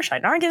this to her? Should I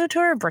not give it to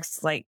her? Brooks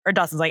is like, or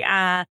Dawson's like,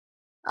 I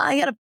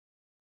gotta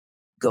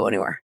go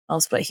anywhere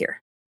else but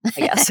here, I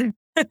guess.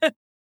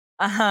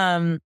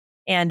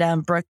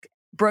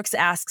 Brooks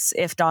asks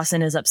if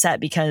Dawson is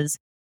upset because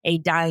a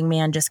dying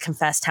man just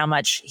confessed how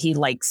much he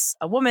likes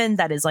a woman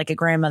that is like a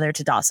grandmother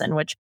to Dawson,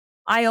 which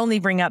I only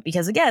bring up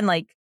because, again,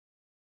 like,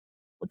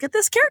 look at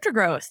this character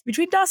growth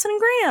between Dawson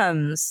and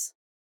Grams.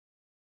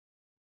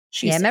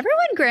 Remember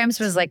when Grams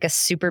was like a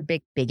super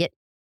big bigot?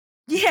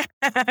 Yeah.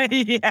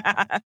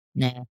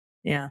 Yeah.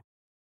 Yeah.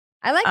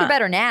 I like her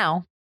better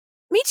now.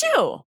 Me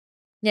too.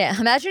 Yeah.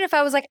 Imagine if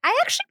I was like, I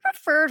actually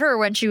preferred her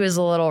when she was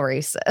a little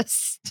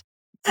racist.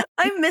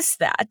 I miss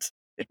that.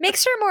 It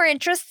makes her more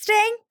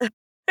interesting.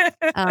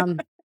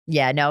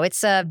 Yeah, no,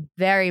 it's a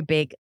very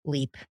big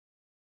leap.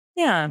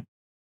 Yeah.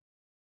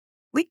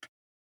 Leap?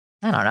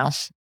 I don't know.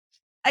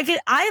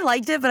 I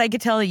liked it, but I could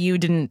tell that you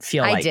didn't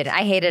feel like I did.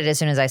 I hated it as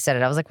soon as I said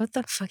it. I was like, what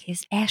the fuck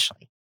is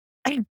Ashley?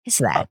 What is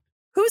that?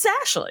 Who's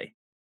Ashley?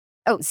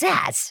 Oh,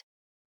 Zaz.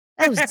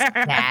 Oh,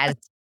 Zaz.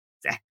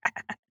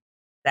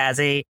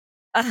 Zazzy.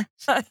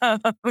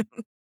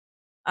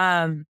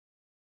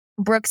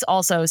 Brooks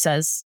also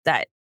says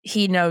that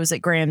he knows that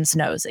Grams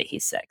knows that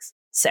he's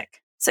sick.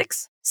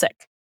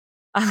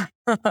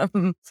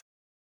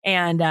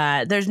 And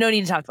there's no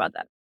need to talk about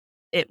that.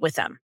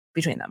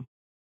 Between them.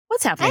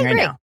 What's happening right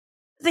now?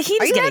 The heat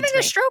is getting to me.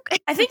 A stroke?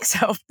 I think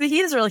so. The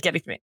heat is really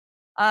getting to me.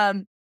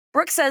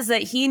 Brooks says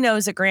that he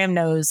knows that Graham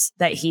knows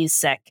that he's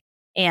sick,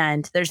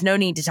 and there's no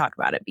need to talk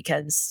about it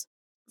because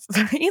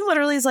he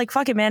literally is like,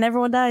 fuck it, man.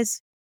 Everyone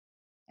dies.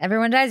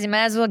 Everyone dies. You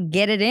might as well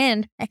get it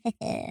in.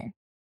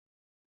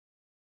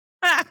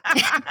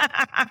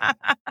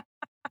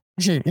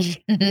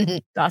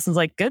 Dawson's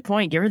like, good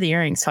point. Give her the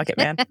earrings. Fuck it,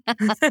 man.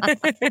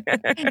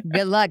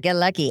 Good luck. Get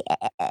lucky.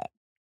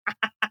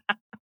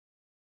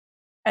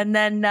 And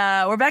then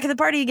we're back at the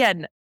party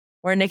again,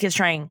 where Nick is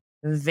trying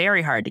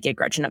very hard to get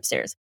Gretchen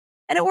upstairs.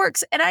 And it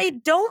works. And I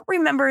don't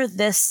remember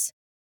this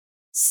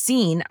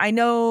scene. I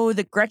know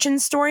the Gretchen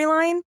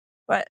storyline,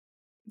 but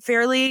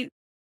fairly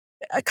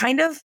kind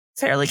of.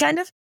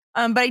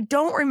 But I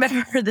don't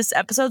remember this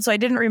episode, so I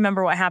didn't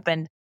remember what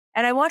happened.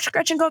 And I watched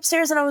Gretchen go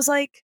upstairs, and I was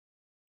like,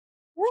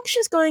 I think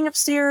she's going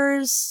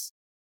upstairs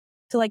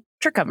to like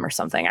trick him or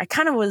something. I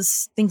kind of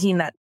was thinking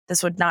that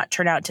this would not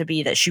turn out to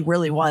be that she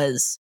really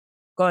was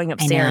going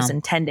upstairs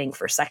intending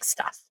for sex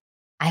stuff.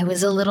 I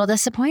was a little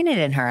disappointed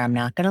in her. I'm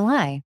not going to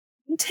lie.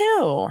 Me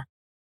too.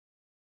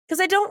 Because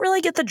I don't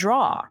really get the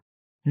draw.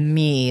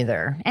 Me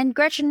either. And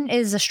Gretchen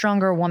is a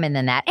stronger woman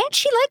than that. And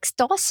she likes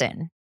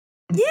Dawson.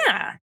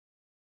 Yeah.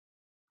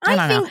 I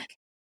don't know.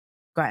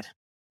 Go ahead.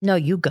 No,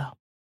 you go.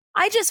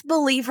 I just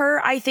believe her.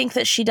 I think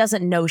that she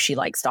doesn't know she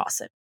likes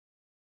Dawson.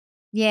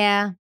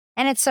 Yeah.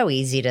 And it's so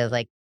easy to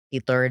like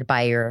be lured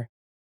by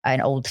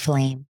an old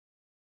flame.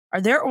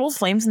 Are there old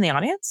flames in the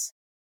audience?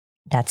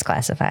 That's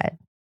classified.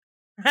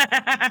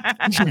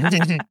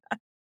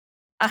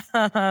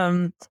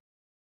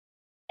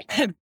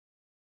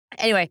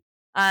 Anyway,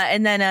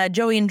 and then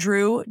Joey and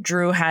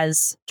Drew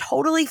has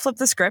totally flipped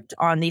the script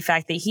on the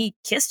fact that he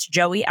kissed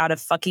Joey out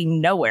of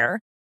fucking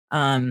nowhere.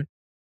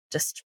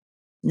 Just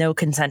no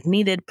consent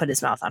needed, put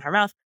his mouth on her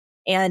mouth,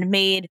 and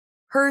made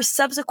her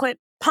subsequent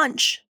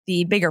punch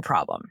the bigger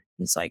problem.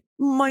 He's like,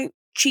 my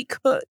cheek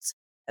hurts.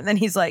 And then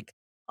he's like,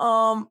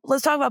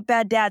 let's talk about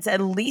bad dads. At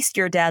least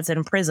your dad's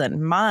in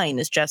prison. Mine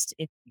is just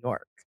in New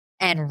York.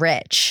 And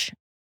rich.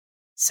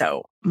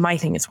 So my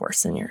thing is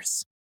worse than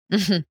yours.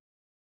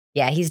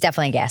 Yeah, he's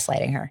definitely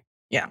gaslighting her.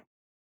 Yeah.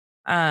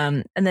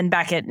 And then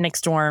back at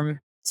Nick's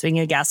dorm, speaking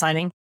of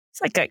gaslighting,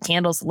 it's like got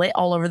candles lit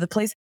all over the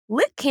place.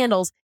 Lit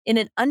candles in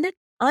an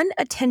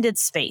unattended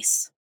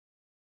space.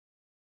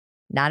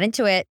 Not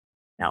into it.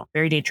 No,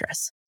 very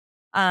dangerous.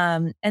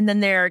 And then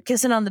they're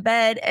kissing on the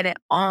bed, and it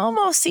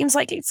almost seems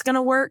like it's going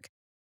to work.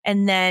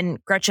 And then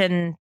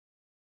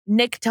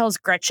Nick tells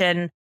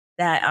Gretchen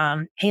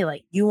that, hey,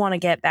 like, you want to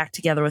get back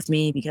together with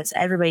me because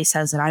everybody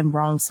says that I'm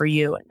wrong for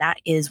you. And that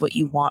is what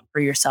you want for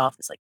yourself.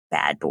 It's like,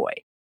 bad boy.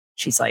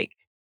 She's like,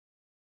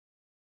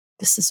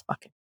 this is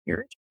fucking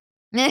weird.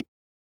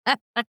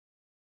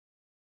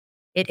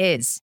 It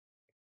is.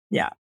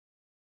 Yeah.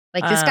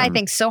 Like, this guy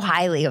thinks so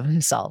highly of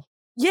himself.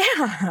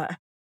 Yeah.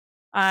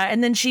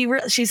 And then she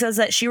says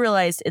that she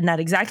realized in that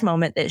exact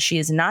moment that she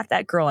is not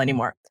that girl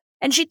anymore.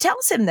 And she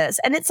tells him this.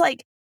 And it's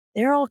like,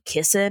 they're all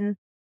kissing.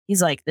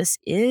 He's like, this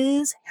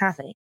is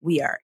happening.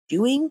 We are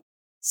doing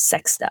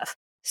sex stuff.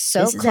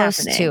 So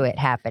close to it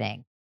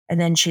happening. And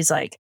then she's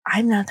like,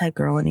 I'm not that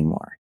girl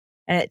anymore.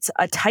 And it's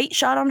a tight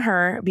shot on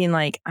her being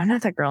like, I'm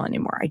not that girl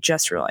anymore. I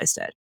just realized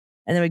it.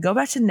 And then we go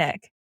back to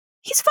Nick.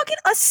 He's fucking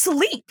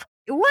asleep.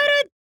 What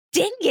a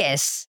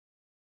dingus.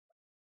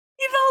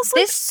 He fell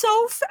asleep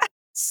so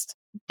fast.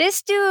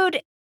 This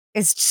dude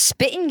is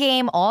spitting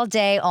game all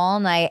day, all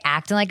night,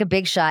 acting like a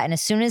big shot. And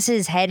as soon as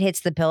his head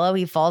hits the pillow,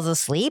 he falls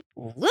asleep.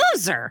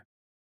 Loser.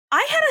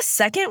 I had a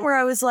second where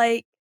I was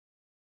like,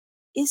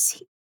 is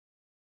he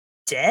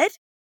dead?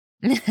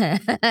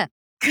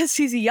 Because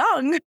he's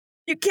young.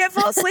 You can't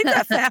fall asleep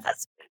that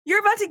fast. You're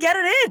about to get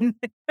it in.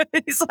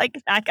 He's like,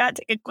 I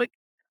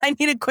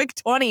need a quick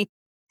 20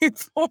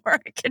 before I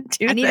can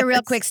do I need this. a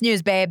real quick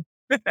snooze, babe.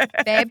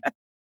 Babe.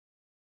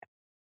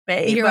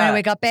 Babe. You want to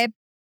wake up, babe?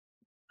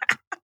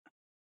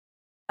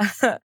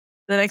 The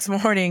next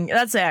morning,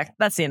 that's the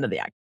end of the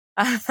act.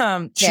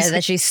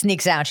 Then she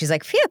sneaks out. She's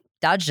like, phew,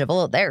 dodged a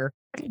bullet there.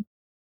 They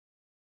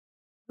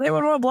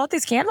would want to blow out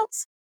these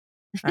candles?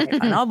 All right,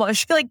 fine. I'll blow.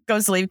 She like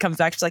goes to leave, comes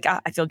back. She's like,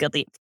 I feel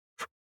guilty.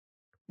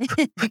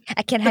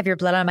 I can't have your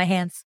blood on my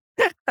hands.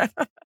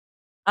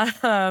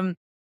 The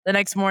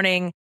next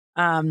morning,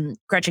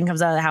 Gretchen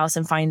comes out of the house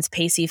and finds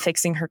Pacey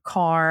fixing her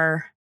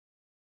car.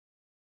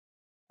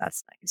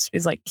 That's nice.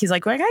 He's like,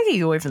 well, I gotta get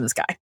you away from this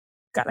guy.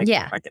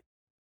 Yeah.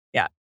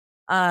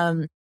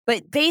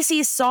 But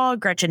Pacey saw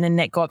Gretchen and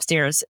Nick go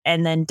upstairs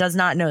and then does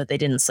not know that they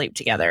didn't sleep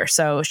together.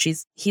 So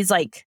he's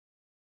like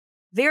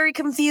very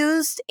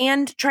confused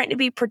and trying to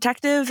be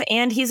protective,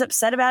 and he's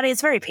upset about it.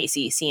 It's very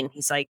Pacey scene.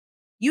 He's like,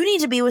 you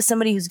need to be with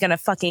somebody who's gonna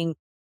fucking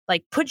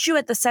like put you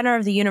at the center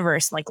of the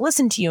universe, and, like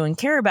listen to you and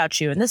care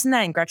about you and this and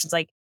that. And Gretchen's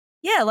like,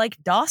 yeah,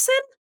 like Dawson?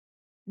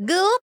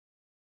 Goop.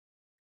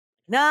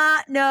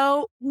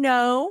 No.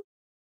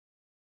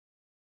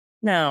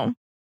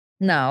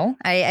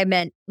 I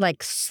meant like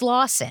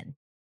Slauson.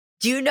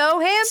 Do you know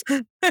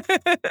him?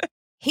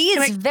 He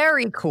is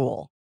very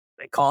cool.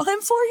 Can I call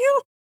him for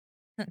you?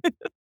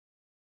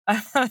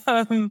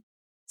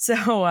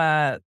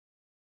 So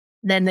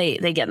then they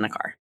get in the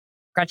car.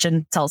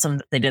 Gretchen tells them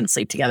that they didn't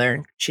sleep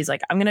together. She's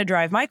like, I'm going to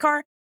drive my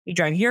car. You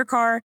drive your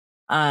car.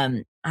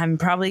 I'm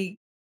probably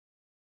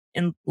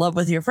in love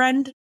with your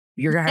friend.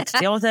 You're going to have to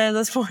deal with it at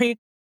this point.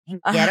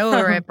 Get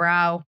over it,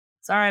 bro.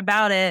 Sorry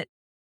about it.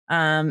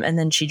 And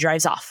then she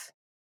drives off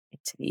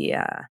into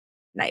the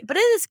night. But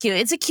it is cute.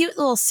 It's a cute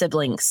little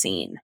sibling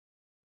scene.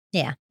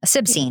 Yeah, a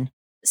sib scene.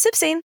 Sib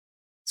scene.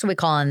 That's what we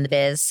call in the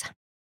biz.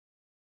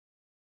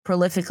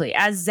 Prolifically.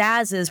 As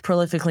Zaz is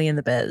prolifically in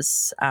the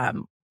biz,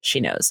 she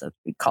knows that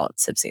we call it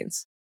sib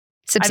scenes.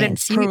 I've been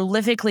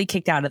prolifically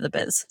kicked out of the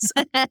biz.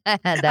 So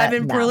I've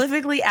been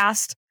prolifically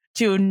asked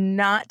to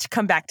not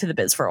come back to the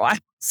biz for a while.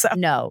 So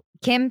no,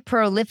 Kim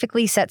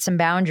prolifically set some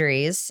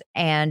boundaries,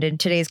 and in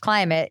today's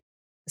climate,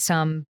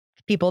 some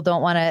people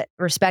don't want to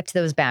respect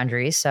those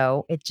boundaries,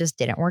 so it just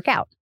didn't work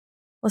out.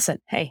 Listen,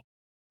 hey,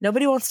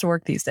 Nobody wants to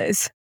work these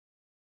days.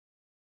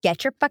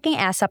 Get your fucking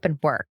ass up and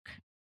work.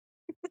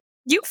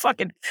 You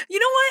know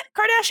what,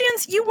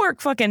 Kardashians? You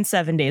work fucking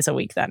 7 days a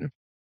week then.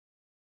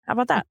 How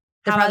about that?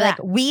 They're How about probably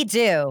that? like, we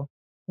do.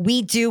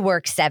 We do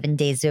work 7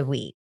 days a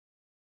week.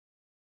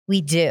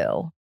 We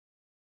do.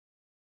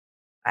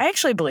 I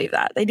actually believe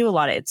that. They do a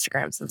lot of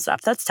Instagrams and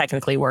stuff. That's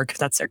technically work if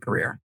that's their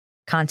career.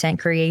 Content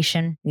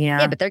creation.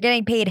 Yeah, but they're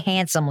getting paid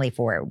handsomely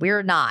for it.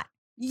 We're not.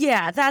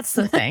 Yeah, that's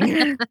the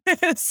thing.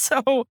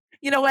 So,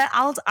 you know what?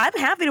 I'm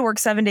happy to work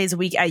 7 days a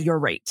week at your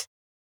rate.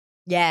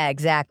 Yeah,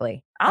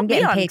 exactly. I'm I'm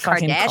getting on paid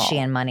fucking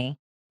Kardashian call. money.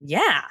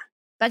 Yeah.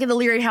 Back in the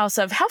Leary house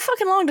of how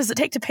fucking long does it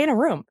take to paint a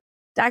room?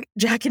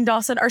 Jack and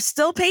Dawson are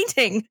still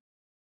painting.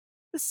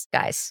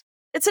 Guys,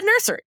 It's a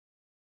nursery.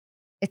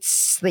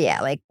 it's,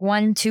 like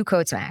 1-2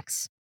 coats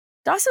max.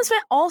 Dawson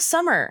spent all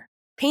summer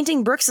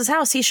painting Brooks's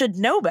house. He should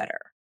know better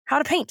how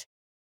to paint.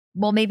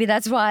 Well, maybe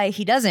that's why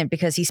he doesn't,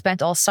 because he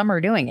spent all summer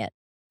doing it.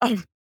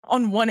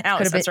 On one house,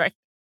 Could've that's right.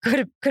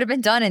 Could have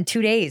been done in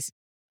 2 days.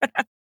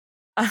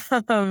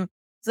 So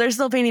they're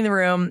still painting the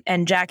room,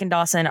 and Jack and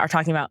Dawson are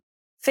talking about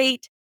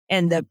fate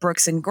and the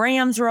Brooks and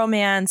Graham's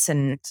romance,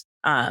 and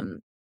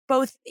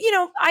both.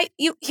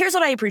 Here's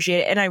what I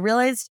appreciate, and I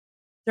realized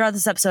throughout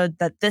this episode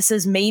that this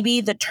is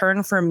maybe the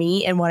turn for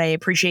me, and what I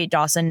appreciate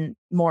Dawson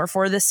more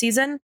for this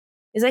season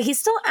is that he's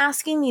still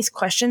asking these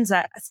questions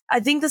that I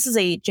think this is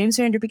a James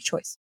Van Der Beek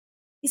choice.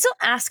 He's still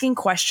asking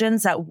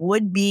questions that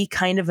would be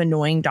kind of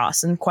annoying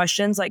Dawson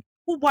questions, like,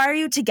 well, why are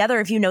you together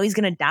if you know he's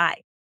going to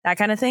die? That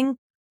kind of thing.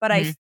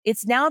 But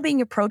it's now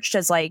being approached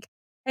as like,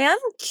 hey, I'm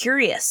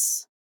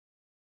curious.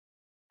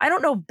 I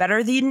don't know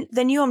better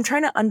than you. I'm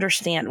trying to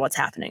understand what's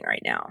happening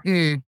right now.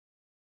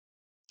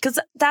 Because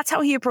that's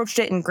how he approached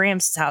it in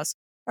Graham's house.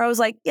 Where I was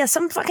like, yeah,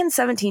 some fucking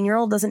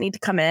 17-year-old doesn't need to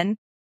come in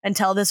and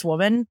tell this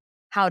woman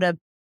how to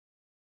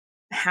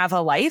have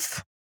a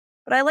life.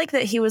 But I like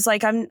that he was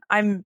like,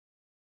 I'm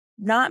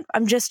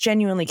just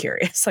genuinely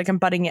curious. Like I'm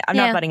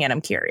not butting in,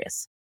 I'm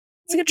curious.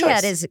 It's a good choice. Yeah,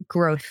 it is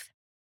growth.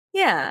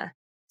 Yeah.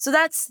 So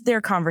that's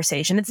their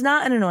conversation. It's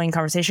not an annoying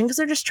conversation because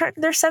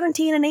they're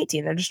 17 and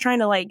 18. They're just trying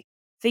to like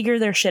figure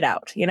their shit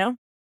out,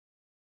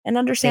 and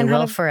understand They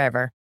how will to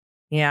forever.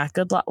 Yeah,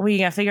 good luck. Well, you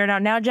gonna figure it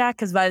out now, Jack?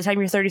 Because by the time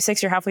you're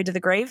 36, you're halfway to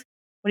the grave.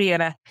 What are you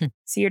gonna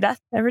see your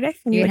death every day?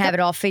 You can have it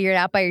all figured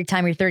out by the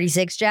time you're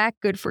 36, Jack.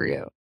 Good for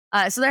you.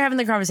 So they're having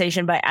the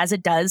conversation, but as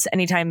it does,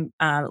 anytime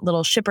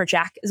little shipper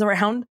Jack is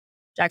around,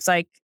 Jack's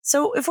like,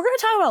 so if we're gonna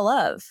talk about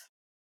love,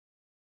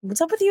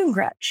 what's up with you and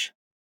Gretch?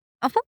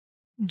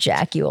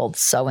 Jack, you old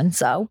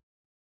so-and-so.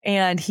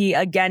 And he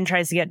again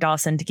tries to get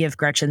Dawson to give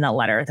Gretchen that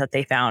letter that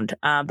they found.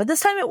 But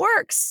this time it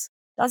works.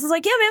 Dawson's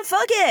like, yeah, man,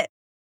 fuck it.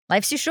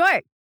 Life's too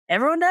short.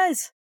 Everyone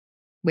dies.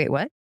 Wait,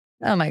 what?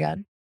 Oh my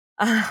God.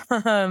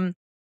 And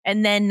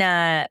then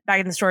back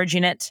in the storage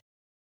unit,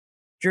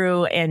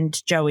 Drew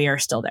and Joey are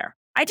still there.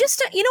 I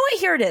just, you know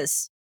what? Here it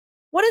is.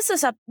 What is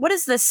this What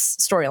is this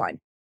storyline?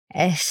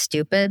 It's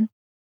stupid.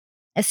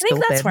 I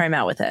think that's where I'm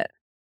at with it.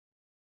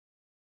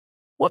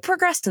 What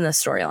progressed in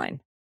this storyline?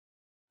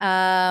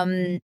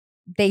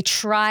 They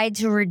tried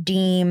to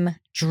redeem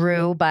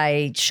Drew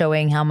by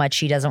showing how much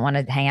he doesn't want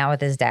to hang out with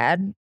his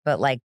dad, but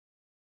like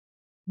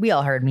we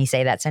all heard me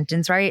say that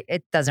sentence, right?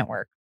 It doesn't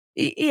work.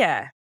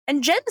 Yeah.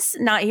 And Jen's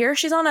not here.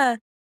 She's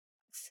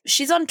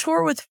on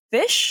tour with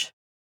Fish.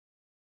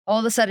 All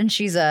of a sudden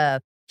she's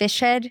a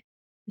fish head.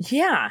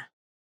 Yeah.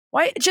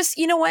 Why? Just,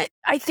 you know what?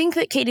 I think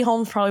that Katie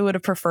Holmes probably would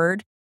have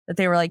preferred that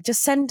they were like,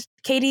 just send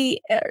Katie,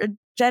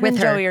 Jen With and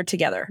her. Joey are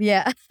together.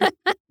 Yeah.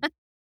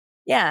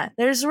 Yeah.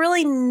 There's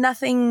really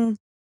nothing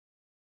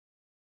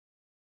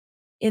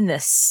in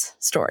this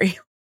story.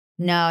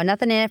 No,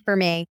 nothing in it for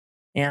me.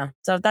 Yeah.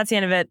 So that's the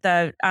end of it.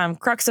 The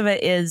crux of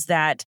it is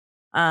that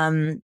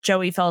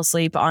Joey fell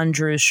asleep on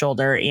Drew's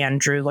shoulder,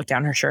 and Drew looked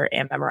down her shirt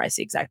and memorized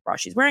the exact bra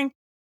she's wearing.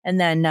 And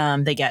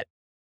then they get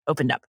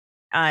opened up.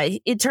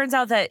 It turns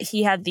out that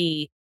he had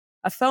a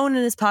phone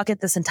in his pocket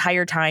this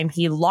entire time.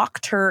 He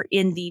locked her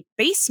in the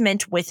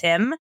basement with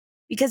him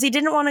because he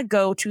didn't want to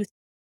go to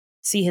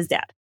see his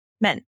dad.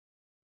 Men,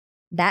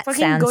 That fucking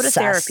sounds go to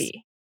sus.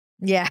 therapy.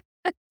 Yeah.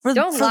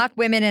 Don't lock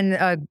women in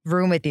a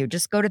room with you.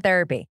 Just go to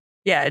therapy.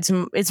 Yeah,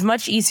 it's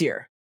much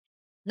easier.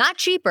 Not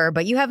cheaper,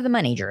 but you have the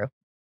money, Drew.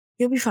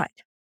 You'll be fine.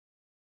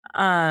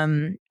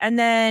 And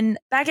then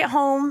back at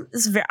home,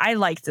 I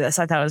liked this.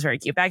 I thought it was very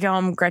cute. Back at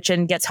home,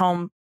 Gretchen gets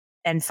home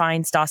and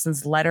finds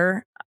Dawson's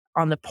letter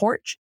on the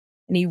porch,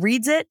 and he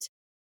reads it.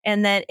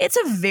 And then it's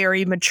a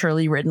very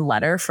maturely written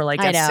letter for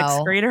like a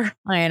sixth grader.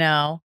 I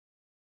know.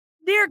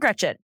 Dear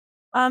Gretchen,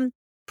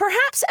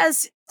 perhaps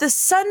as the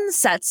sun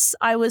sets,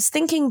 I was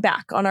thinking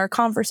back on our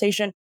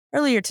conversation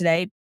earlier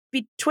today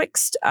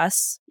betwixt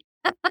us.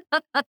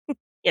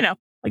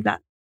 Like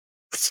that.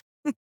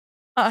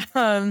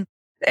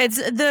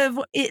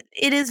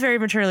 It is very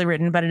maturely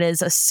written, but it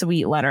is a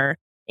sweet letter.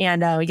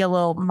 And we get a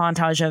little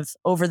montage of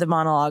over the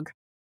monologue,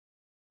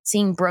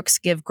 seeing Brooks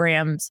give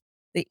Graham's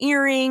the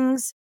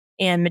earrings,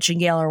 and Mitch and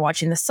Gail are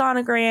watching the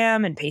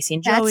sonogram, and Pacey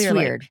and Joey That's are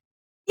weird. like,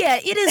 yeah,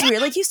 it is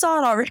weird. Like you saw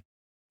it already.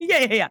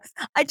 Yeah.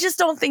 I just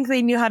don't think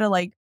they knew how to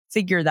like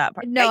figure that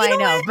part. No, Hey, you I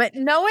know, what? but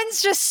no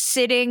one's just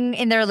sitting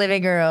in their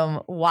living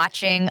room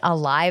watching a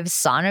live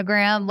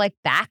sonogram like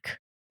back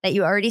that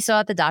you already saw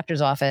at the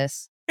doctor's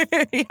office.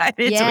 Yeah, it's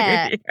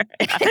Yeah. weird. Yeah.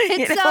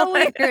 It's You know? so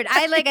weird.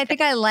 I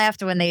think I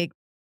laughed when they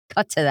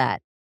cut to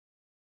that.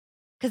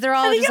 Because they're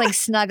all think just it like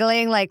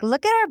snuggling, like,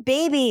 look at our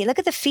baby. Look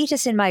at the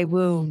fetus in my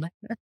womb.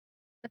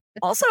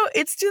 Also,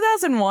 it's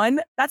 2001.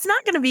 That's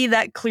not going to be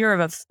that clear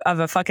of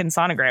a fucking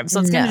sonogram. So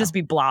it's going to No. just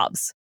be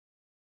blobs.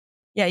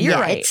 Yeah, you're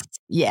right.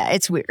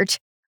 It's weird.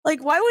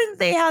 Like, why wouldn't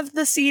they have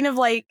the scene of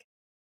like,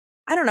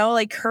 I don't know,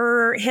 like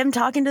him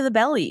talking to the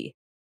belly?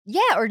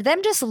 Yeah, or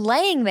them just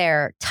laying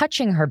there,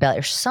 touching her belly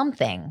or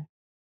something,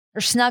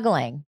 or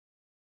snuggling,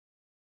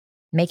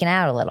 making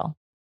out a little.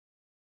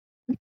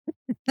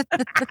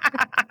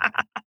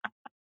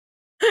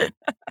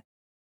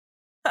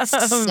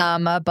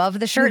 Some above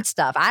the shirt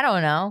stuff. I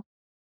don't know.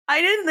 I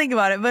didn't think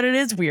about it, but it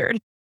is weird.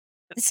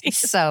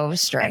 So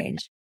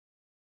strange.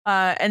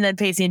 And then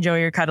Pacey and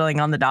Joey are cuddling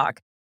on the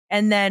dock.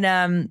 And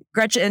then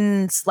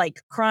Gretchen's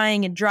like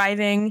crying and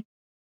driving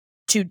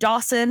to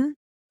Dawson.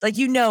 Like,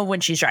 you know,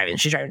 when she's driving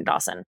to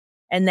Dawson.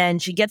 And then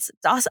she gets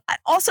Dawson.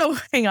 Also,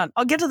 hang on,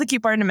 I'll get to the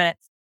cute part in a minute.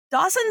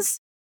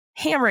 Dawson's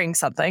hammering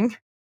something.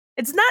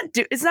 It's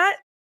not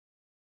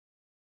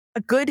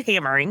a good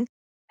hammering.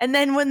 And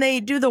then when they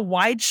do the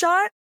wide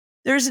shot,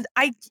 I was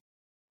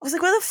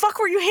like, where the fuck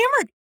were you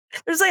hammered?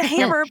 There's like a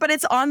hammer, but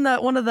it's on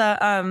one of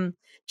the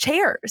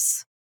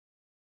chairs.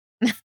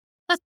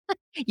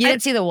 You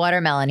didn't see the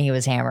watermelon he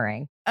was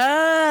hammering.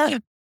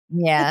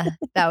 Yeah,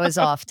 that was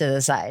off to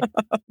the side.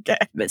 Okay,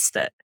 I missed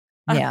it.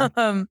 Yeah.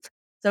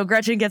 So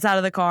Gretchen gets out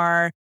of the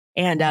car,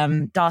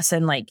 and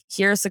Dawson like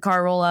hears the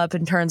car roll up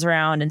and turns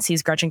around and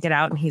sees Gretchen get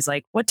out, and he's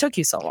like, "What took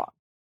you so long?"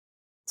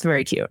 It's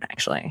very cute,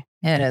 actually.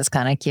 It is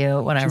kind of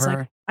cute. Whatever. She's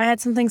like, I had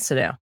some things to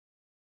do.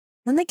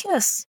 Then they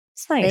kiss.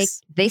 It's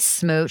nice. They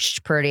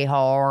smooched pretty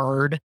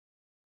hard.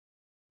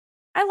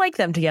 I like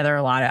them together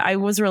a lot. I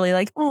was really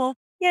like, oh,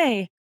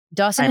 yay.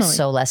 Dawson Finally. is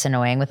so less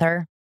annoying with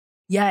her.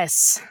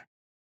 Yes.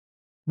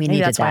 We Maybe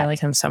needed that's why I that. like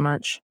him so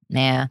much.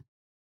 Yeah.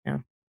 Yeah.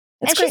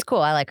 And she's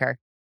cool. I like her.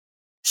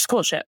 She's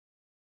cool shit.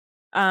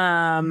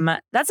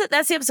 That's it.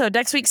 That's the episode.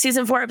 Next week,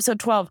 season 4, episode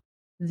 12.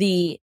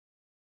 The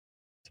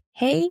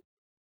Hey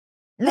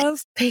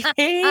of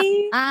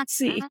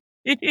Pacey.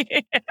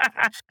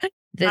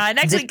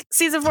 Next week,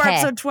 season 4,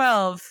 episode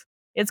 12.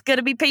 It's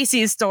gonna be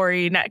Pacey's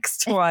story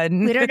next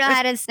one. We don't know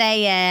how to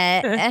say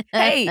it.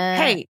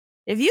 hey,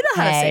 if you know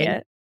how to say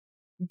it,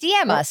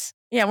 DM us.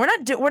 Yeah, we're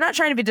not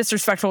trying to be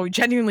disrespectful. We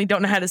genuinely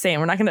don't know how to say it.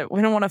 We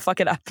don't want to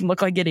fuck it up and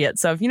look like idiots.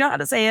 So if you know how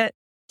to say it,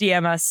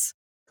 DM us.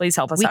 Please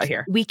help us out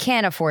here. We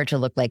can't afford to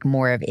look like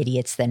more of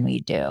idiots than we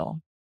do.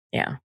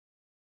 Yeah.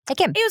 Like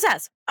him. He was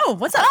ass. Oh,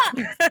 what's up?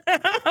 Me,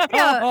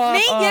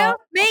 you.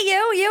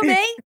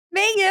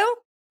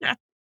 Yeah.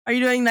 Are you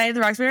doing Night at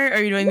the Roxbury or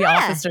are you doing The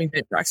Office during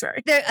the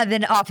Roxbury?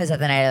 The Office at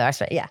the Night of the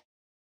Roxbury. Yeah.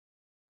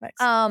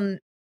 Nice.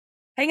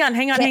 Hang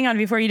on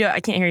before you do it. I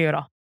can't hear you at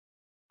all.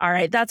 All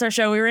right, that's our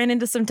show. We ran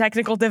into some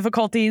technical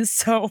difficulties.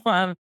 So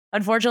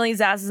unfortunately,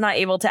 Zaz is not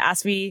able to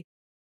ask me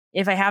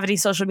if I have any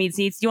social media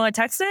needs. Do you want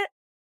to text it?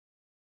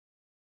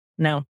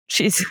 No,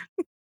 she's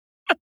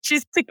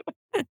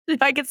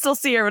I can still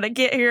see her, but I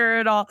can't hear her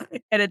at all.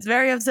 And it's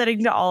very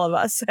upsetting to all of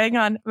us. Hang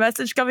on.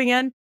 Message coming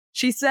in.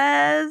 She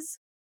says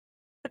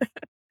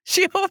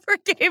she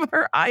overcame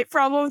her eye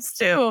problems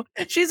too.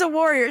 She's a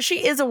warrior.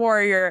 She is a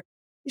warrior.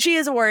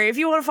 If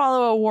you want to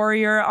follow a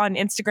warrior on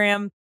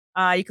Instagram,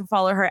 you can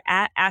follow her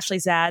at Ashley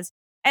Zaz.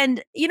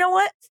 And you know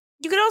what?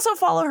 You can also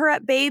follow her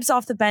at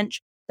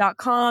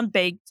babesoffthebench.com,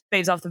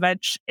 Babes Off the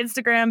Bench,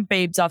 Instagram,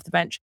 Babes Off the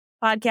Bench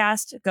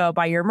podcast. Go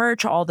buy your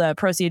merch. All the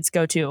proceeds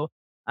go to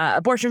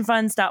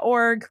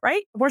abortionfunds.org,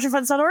 right?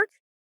 Abortionfunds.org?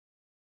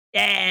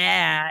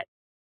 Yeah.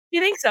 You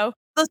think so?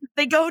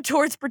 They go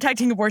towards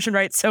protecting abortion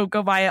rights. So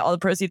go buy it. All the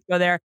proceeds go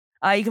there.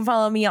 You can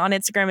follow me on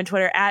Instagram and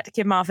Twitter at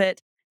Kim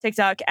Moffitt.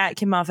 TikTok at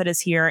Kim Moffitt is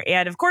here.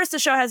 And of course, the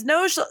show has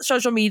no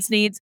social media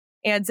needs.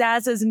 And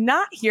Zaz is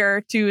not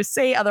here to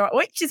say otherwise.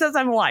 Wait, she says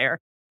I'm a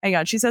liar. Hang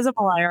on. She says I'm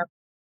a liar.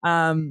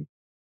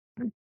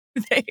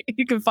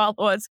 You can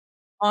follow us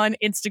on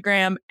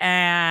Instagram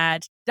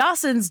at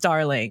Dawson's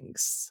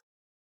Darlings.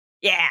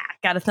 Yeah,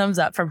 got a thumbs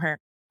up from her.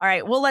 All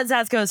right, we'll let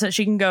Zaz go so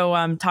she can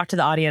go talk to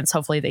the audience.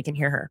 Hopefully they can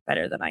hear her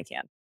better than I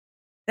can.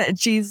 And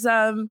she's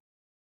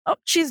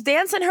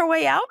dancing her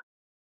way out.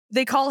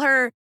 They call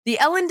her the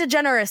Ellen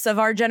DeGeneres of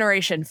our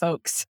generation,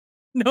 folks.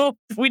 No,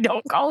 we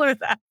don't call her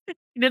that.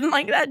 You didn't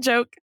like that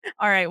joke.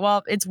 All right,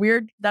 well, it's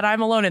weird that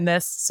I'm alone in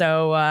this.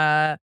 So